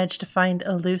 and you manage to find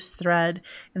a loose thread.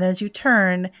 And as you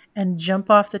turn and jump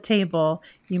off the table,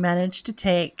 you manage to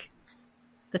take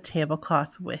the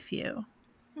tablecloth with you.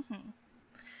 Hmm.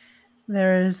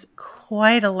 There is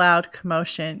quite a loud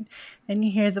commotion, and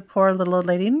you hear the poor little old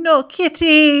lady, "No,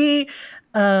 kitty!"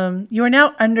 You are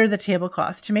now under the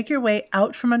tablecloth. To make your way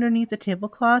out from underneath the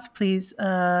tablecloth, please,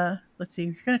 let's see,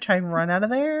 you're going to try and run out of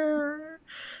there.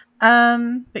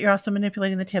 But you're also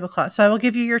manipulating the tablecloth. So I will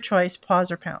give you your choice,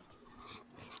 pause or pounce.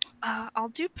 I'll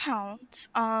do pounds.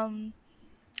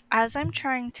 As I'm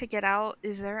trying to get out,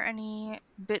 is there any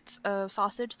bits of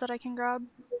sausage that I can grab?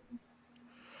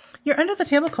 You're under the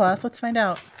tablecloth. Let's find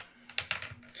out.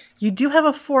 You do have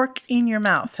a fork in your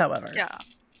mouth, however. Yeah.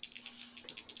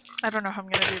 I don't know how I'm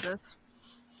gonna do this.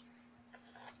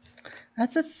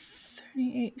 That's a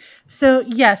 38. So,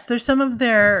 yes, there's some of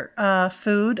their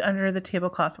food under the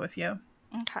tablecloth with you.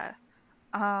 Okay.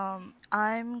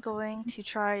 I'm going to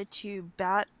try to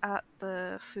bat at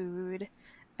the food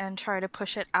and try to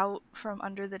push it out from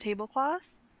under the tablecloth.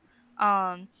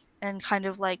 And kind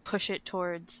of like push it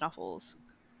towards Snuffles.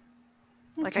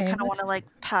 Like I Okay, kind of want to like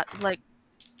pat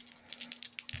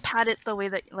it the way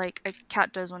that like a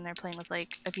cat does when they're playing with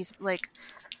like a piece of like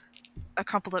a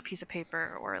crumpled up piece of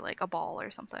paper or like a ball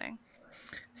or something.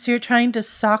 So you're trying to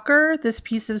soccer this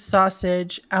piece of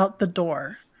sausage out the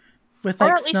door with Or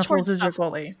like at least Snuffles towards as your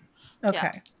Snuffles. goalie. Yeah.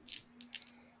 Okay.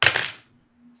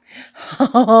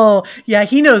 Oh, yeah,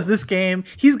 he knows this game.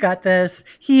 He's got this.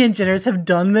 He and Jitters have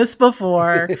done this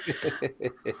before.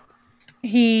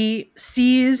 He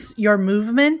sees your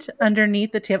movement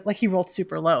underneath the table. Like he rolled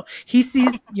super low. He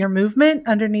sees your movement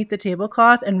underneath the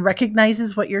tablecloth and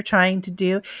recognizes what you're trying to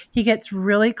do. He gets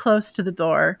really close to the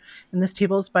door, and this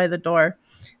table's by the door.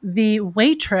 The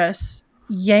waitress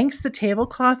yanks the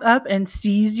tablecloth up and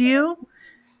sees you.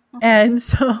 And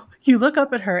so you look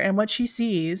up at her, and what she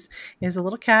sees is a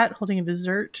little cat holding a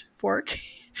dessert fork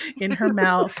in her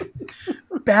mouth,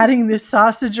 batting this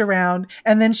sausage around.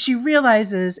 And then she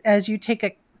realizes as you take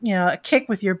a kick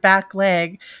with your back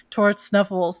leg towards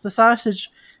Snuffles, the sausage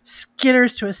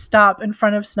skitters to a stop in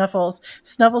front of Snuffles.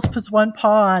 Snuffles puts one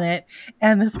paw on it,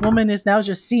 and this woman is now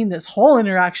just seeing this whole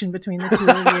interaction between the two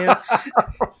of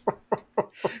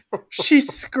you. She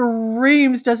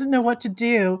screams, doesn't know what to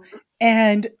do,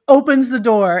 and opens the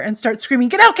door and starts screaming,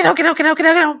 "Get out, get out, get out, get out, get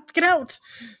out, get out, get out."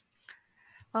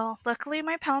 Well, luckily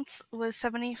my pounce was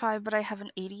 75, but I have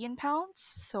an 80 in pounce,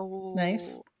 so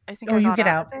Nice. I think Oh, I you got get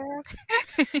out out.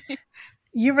 of there.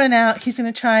 You run out. He's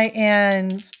going to try and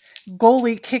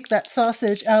goalie kick that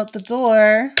sausage out the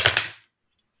door.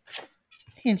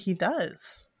 And he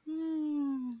does.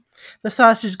 The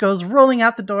sausage goes rolling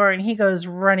out the door, and he goes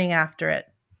running after it.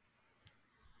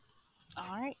 All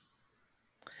right.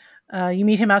 You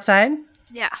meet him outside.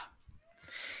 Yeah.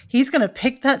 He's going to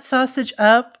pick that sausage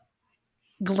up,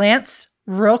 glance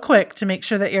real quick to make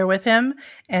sure that you're with him,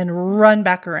 and run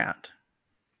back around.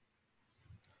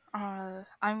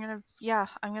 I'm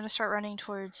gonna start running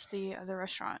towards the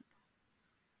restaurant.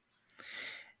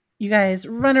 You guys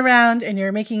run around, and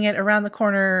you're making it around the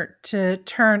corner to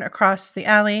turn across the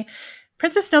alley.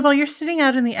 Princess Snowball, you're sitting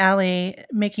out in the alley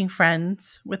making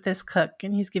friends with this cook,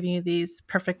 and he's giving you these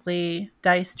perfectly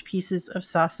diced pieces of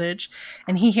sausage,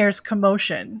 and he hears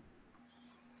commotion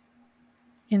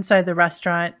inside the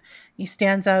restaurant. He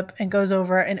stands up and goes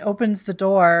over and opens the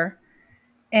door,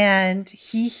 and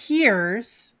he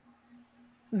hears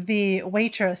the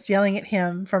waitress yelling at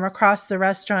him from across the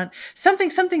restaurant, something,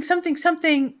 something, something,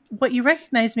 something, what you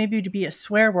recognize maybe to be a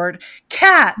swear word,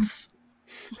 cats.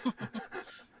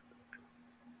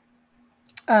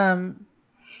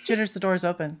 Jitters, the door's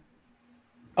open.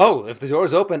 Oh, if the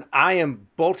door's open, I am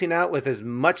bolting out with as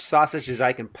much sausage as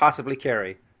I can possibly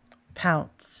carry.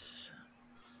 Pounce.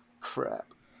 Crap.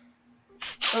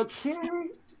 Okay.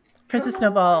 Princess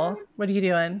Snowball, what are you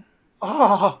doing?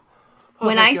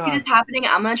 When I see this happening,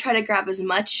 I'm gonna try to grab as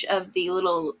much of the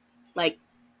little like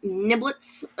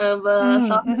niblets of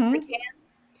sausage as I can,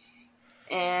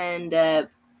 and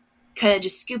kind of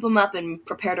just scoop them up and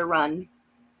prepare to run.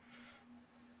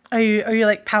 Are you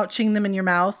like pouching them in your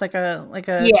mouth like a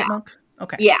chipmunk?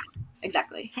 Okay. Yeah,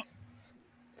 exactly.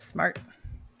 Smart.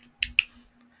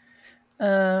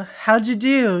 How'd you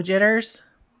do, Jitters?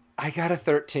 I got a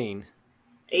 13.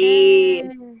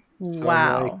 Wow.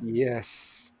 So like,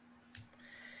 yes.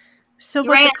 So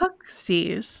what the cook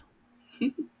sees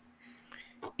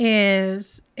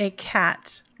is a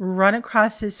cat run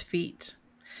across his feet.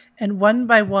 And one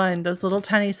by one, those little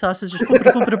tiny sausages over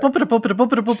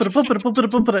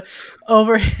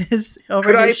his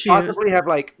Could I shoes. possibly have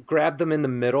like grabbed them in the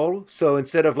middle? So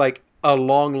instead of like a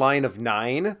long line of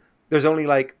 9, there's only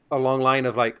like a long line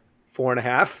of like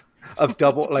 4.5 of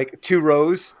double, like 2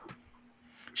 rows.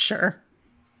 Sure.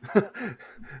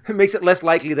 It makes it less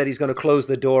likely that he's going to close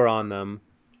the door on them.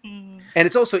 And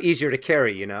it's also easier to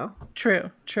carry, you know?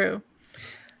 True.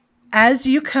 As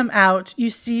you come out, you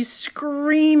see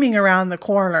screaming around the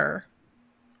corner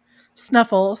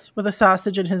Snuffles with a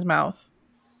sausage in his mouth.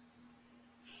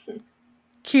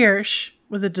 Kirsch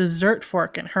with a dessert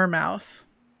fork in her mouth.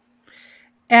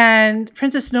 and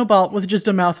Princess Snowball with just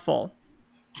a mouthful.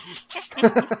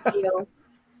 You.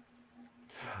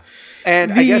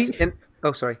 And I guess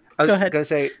oh sorry. I Go was ahead. gonna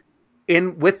say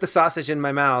with the sausage in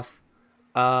my mouth,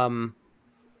 I'm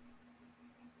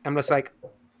just like,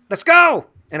 let's go.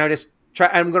 And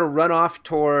I'm gonna run off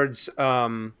towards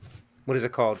what is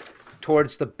it called?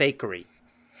 Towards the bakery.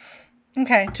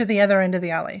 Okay, to the other end of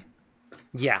the alley.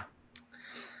 Yeah.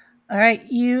 All right,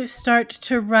 you start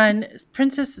to run.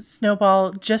 Princess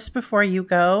Snowball, just before you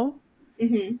go,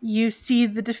 Mm-hmm. you see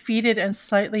the defeated and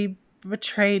slightly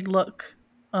betrayed look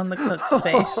on the cook's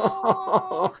face.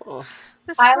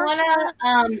 This I poor cat.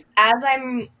 wanna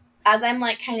as I'm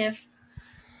like kind of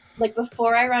like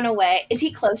before I run away. Is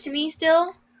he close to me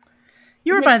still?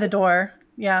 You were by the door.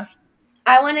 Yeah.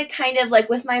 I want to kind of like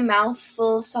with my mouth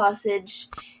full of sausage,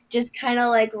 just kind of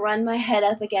like run my head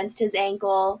up against his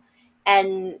ankle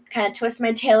and kind of twist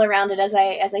my tail around it as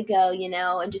I go, you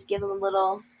know, and just give him a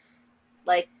little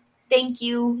like thank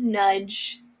you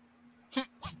nudge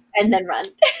and then run.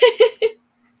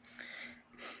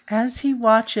 As he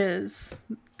watches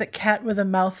the cat with a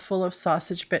mouthful of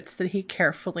sausage bits that he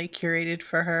carefully curated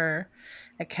for her,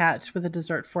 a cat with a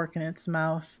dessert fork in its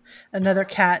mouth, another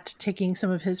cat taking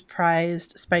some of his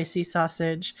prized spicy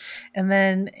sausage, and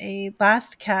then a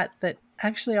last cat that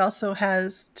actually also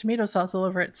has tomato sauce all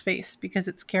over its face because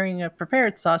it's carrying a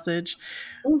prepared sausage,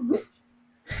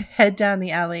 head down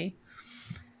the alley.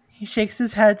 He shakes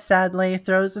his head sadly,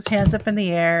 throws his hands up in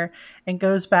the air, and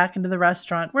goes back into the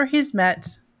restaurant where he's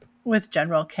met with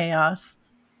general chaos.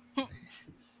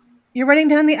 You're running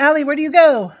down the alley. Where do you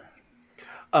go?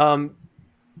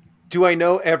 Do I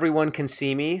know everyone can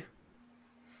see me?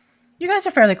 You guys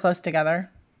are fairly close together.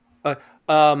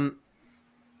 I'm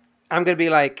gonna be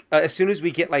like, as soon as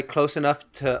we get like close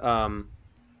enough to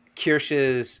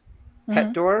Kirsch's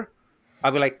pet door,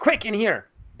 I'll be like, quick in here,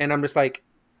 and I'm just like,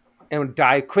 and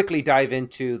quickly dive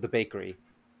into the bakery.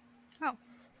 Oh,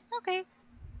 okay.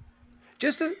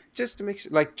 Just to make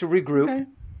sure, like to regroup. Okay.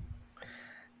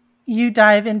 You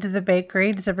dive into the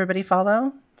bakery. Does everybody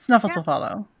follow? Snuffles Yeah. will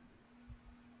follow.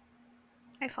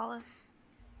 I follow.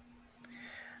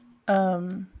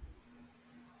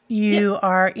 You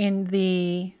are in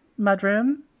the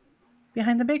mudroom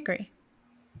behind the bakery.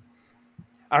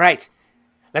 All right,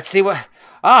 let's see what.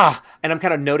 And I'm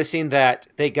kind of noticing that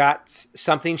they got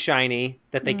something shiny.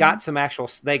 That they got some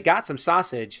they got some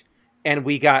sausage, and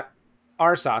we got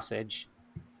our sausage.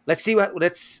 Let's see what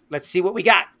we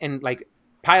got, and like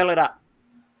pile it up.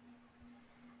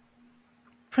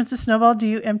 Princess Snowball, do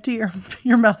you empty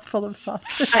your mouth full of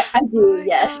sausage? I do,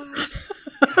 yes.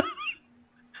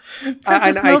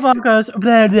 Princess Snowball goes.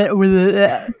 Blah, blah, blah,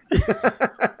 blah.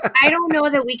 I don't know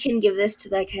that we can give this to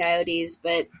the coyotes,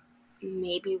 but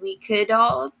maybe we could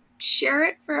all share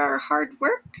it for our hard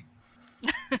work.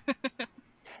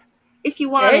 If you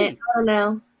want it, I don't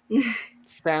know.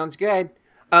 Sounds good.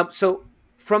 So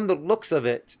from the looks of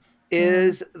it,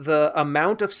 is the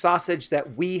amount of sausage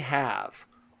that we have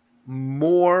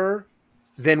more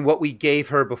than what we gave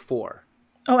her before?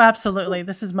 Oh, absolutely.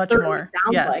 This is much more.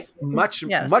 Yes. Much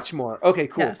more. Okay,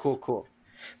 cool, Yes. cool.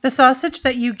 The sausage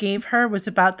that you gave her was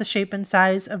about the shape and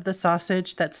size of the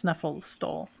sausage that Snuffles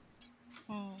stole.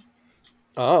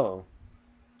 Oh.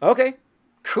 Okay.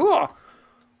 Cool.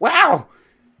 Wow.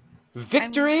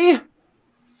 Victory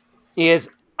is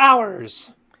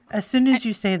ours. As soon as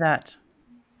you say that.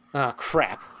 Ah,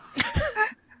 crap.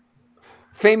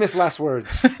 Famous last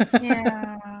words.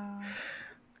 Yeah.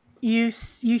 You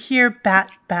hear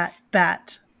bat, bat,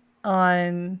 bat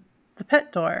on the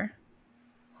pet door.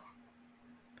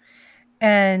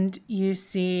 And you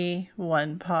see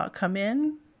one paw come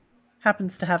in,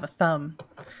 happens to have a thumb.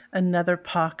 Another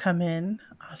paw come in,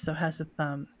 also has a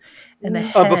thumb. And a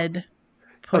head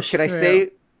pushed Can I through. say,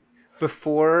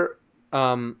 before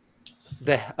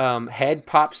the head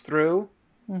pops through,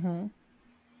 because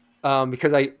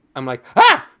I'm like,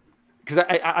 ah! Because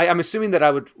I'm assuming that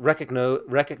I would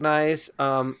recognize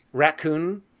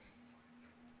raccoon.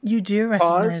 You do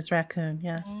recognize raccoon,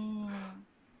 yes.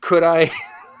 Could I?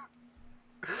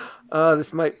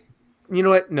 This might. You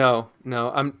know what? No.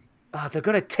 I'm. They're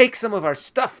gonna take some of our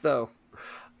stuff though.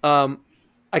 I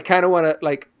kind of want to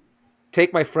like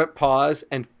take my front paws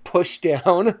and push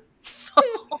down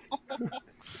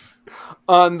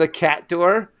on the cat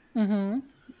door, and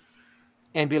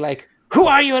be like, "Who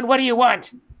are you and what do you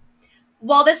want?"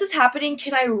 While this is happening,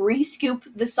 can I re-scoop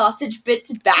the sausage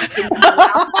bits back into the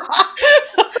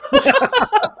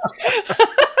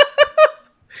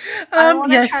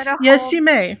mouth? Yes, you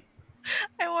may.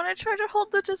 I want to try to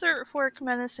hold the dessert fork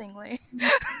menacingly.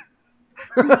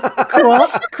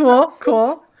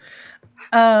 Cool.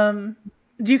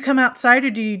 Do you come outside or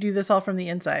do you do this all from the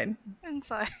inside?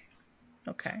 Inside.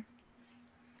 Okay.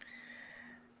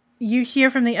 You hear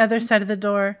from the other side of the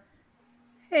door,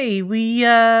 "Hey, we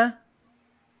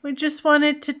just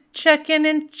wanted to check in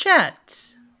and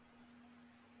chat."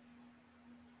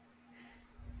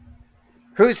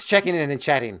 Who's checking in and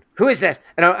chatting? Who is this?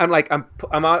 And I'm like,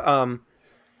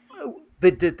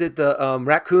 the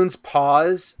raccoon's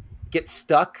paws get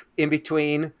stuck in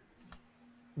between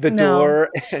the No. door.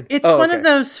 And, It's one of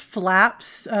those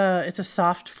flaps. It's a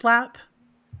soft flap.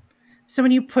 So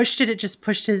when you pushed it, it just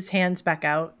pushed his hands back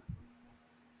out.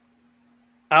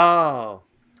 Oh.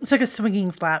 It's like a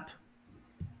swinging flap.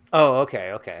 Oh,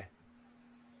 okay.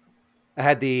 I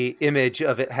had the image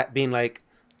of it being like,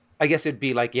 I guess it'd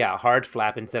be like, yeah, a hard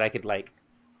flap, and that I could like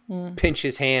pinch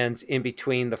his hands in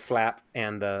between the flap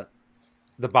and the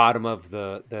bottom of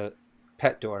the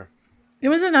pet door. It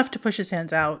was enough to push his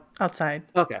hands outside.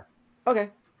 Okay.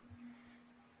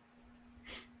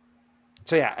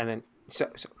 So yeah, and then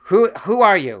so who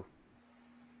are you?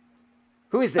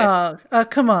 Who is this?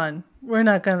 Come on. We're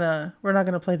not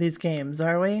gonna play these games,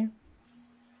 are we?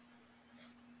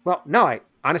 Well, no, I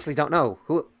honestly don't know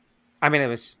who. I mean, it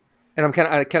was, and I'm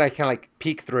kind of like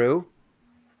peek through,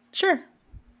 Sure.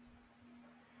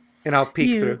 and I'll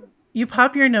peek through. You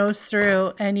pop your nose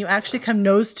through, and you actually come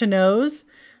nose to nose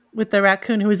with the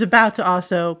raccoon who is about to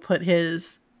also put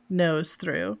his nose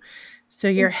through. So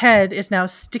your head is now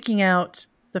sticking out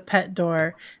the pet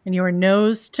door, and you are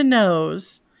nose to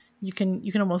nose. You can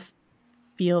almost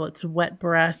feel its wet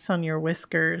breath on your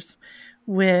whiskers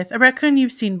with a raccoon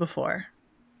you've seen before.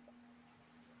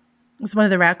 It was one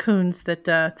of the raccoons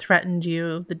that threatened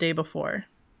you the day before.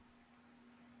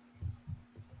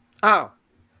 Oh,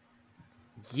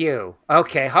 you.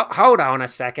 Okay, hold on a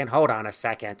second.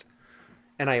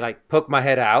 And I like poke my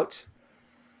head out,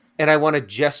 and I want to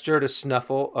gesture to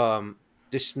Snuffles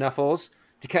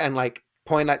to kind of like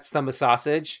point at Stumba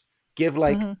Sausage. Give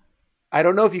like, I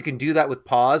don't know if you can do that with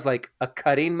paws, like a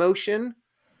cutting motion.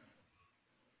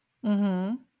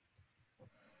 Mm-hmm.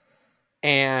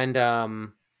 And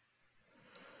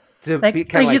to like, be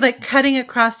kind are of you like cutting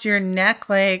across your neck,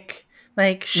 like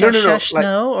shush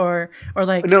no, or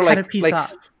like no, cut like, a piece like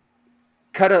off?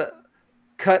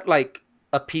 Cut like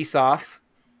a piece off,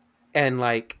 and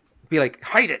like be like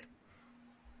hide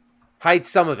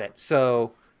some of it,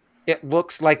 so it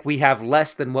looks like we have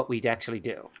less than what we'd actually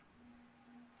do.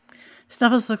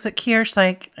 Snuffles looks at Kirsch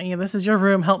like, this is your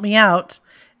room, help me out.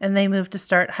 And they move to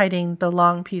start hiding the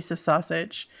long piece of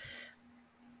sausage.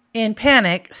 In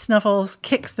panic, Snuffles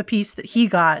kicks the piece that he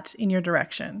got in your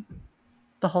direction.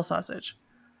 The whole sausage.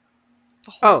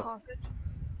 The whole sausage?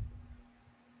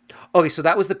 Okay, so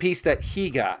that was the piece that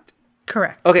he got.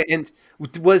 Correct. Okay, and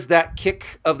was that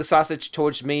kick of the sausage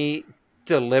towards me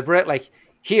deliberate? Like,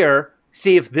 here,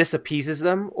 see if this appeases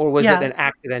them, or was it an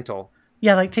accidental?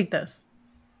 Yeah, like, take this.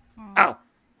 Oh.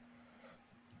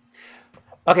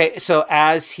 Okay, so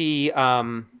as he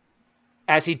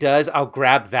does, I'll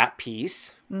grab that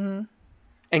piece and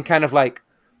kind of like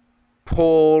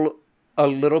pull a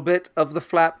little bit of the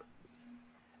flap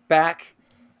back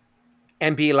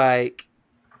and be like,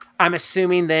 I'm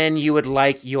assuming then you would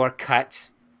like your cut.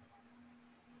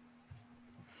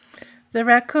 The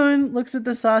raccoon looks at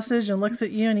the sausage and looks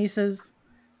at you, and he says,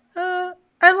 I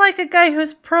like a guy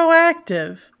who's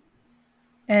proactive.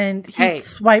 And he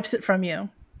swipes it from you.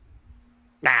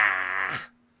 Ah.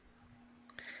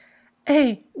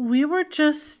 Hey, we were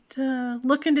just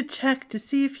looking to check to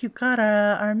see if you got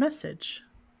our message.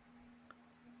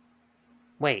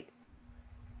 Wait.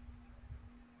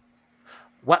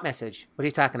 What message? What are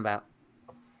you talking about?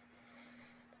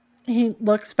 He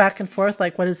looks back and forth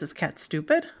like, what is this cat,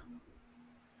 stupid?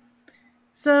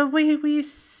 So we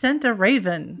sent a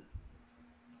raven.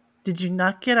 Did you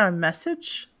not get our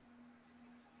message?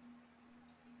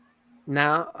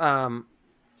 No,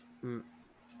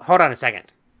 hold on a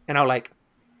second. And I'll like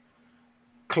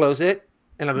close it,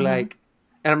 and I'll be like,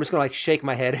 and I'm just gonna like shake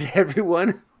my head at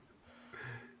everyone.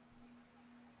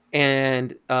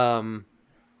 And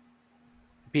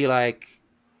be like,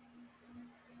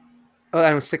 I'm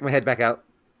gonna stick my head back out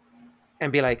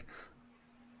and be like,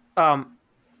 a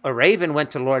raven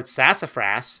went to Lord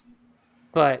Sassafras,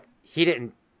 but he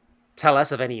didn't tell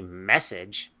us of any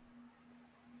message.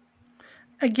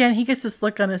 Again, he gets this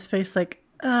look on his face like,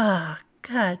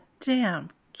 god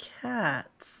damn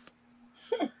cats.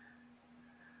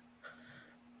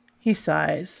 He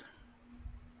sighs.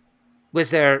 Was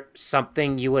there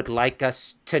something you would like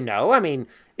us to know? I mean,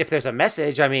 if there's a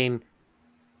message, I mean,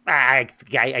 I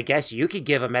guess you could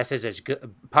give a message as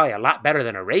good, probably a lot better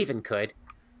than a raven could.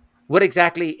 What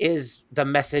exactly is the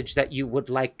message that you would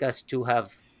like us to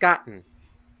have gotten?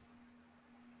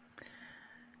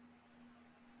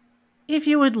 If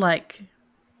you would like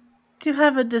to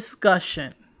have a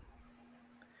discussion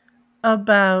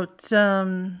about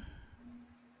some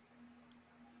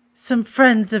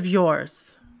friends of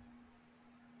yours,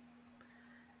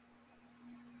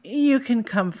 you can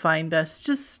come find us.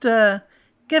 Just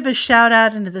give a shout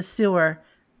out into the sewer,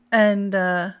 and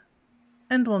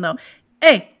we'll know.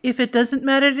 Hey, if it doesn't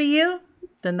matter to you,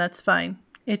 then that's fine.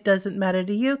 It doesn't matter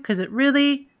to you because it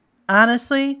really,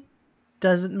 honestly,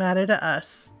 doesn't matter to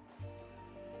us.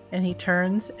 And he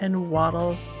turns and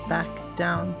waddles back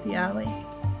down the alley.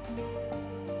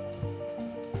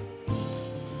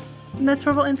 And that's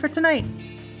where we'll end for tonight.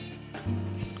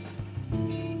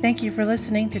 Thank you for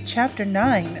listening to Chapter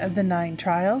 9 of the 9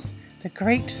 Trials, The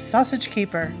Great Sausage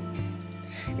Keeper.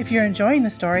 If you're enjoying the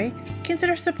story,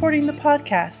 consider supporting the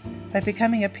podcast by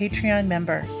becoming a Patreon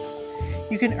member.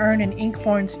 You can earn an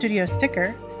Inkborn Studio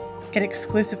sticker, get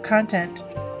exclusive content,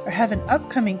 or have an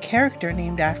upcoming character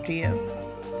named after you.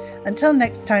 Until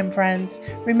next time, friends,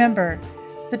 remember,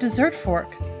 the dessert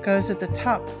fork goes at the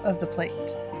top of the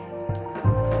plate.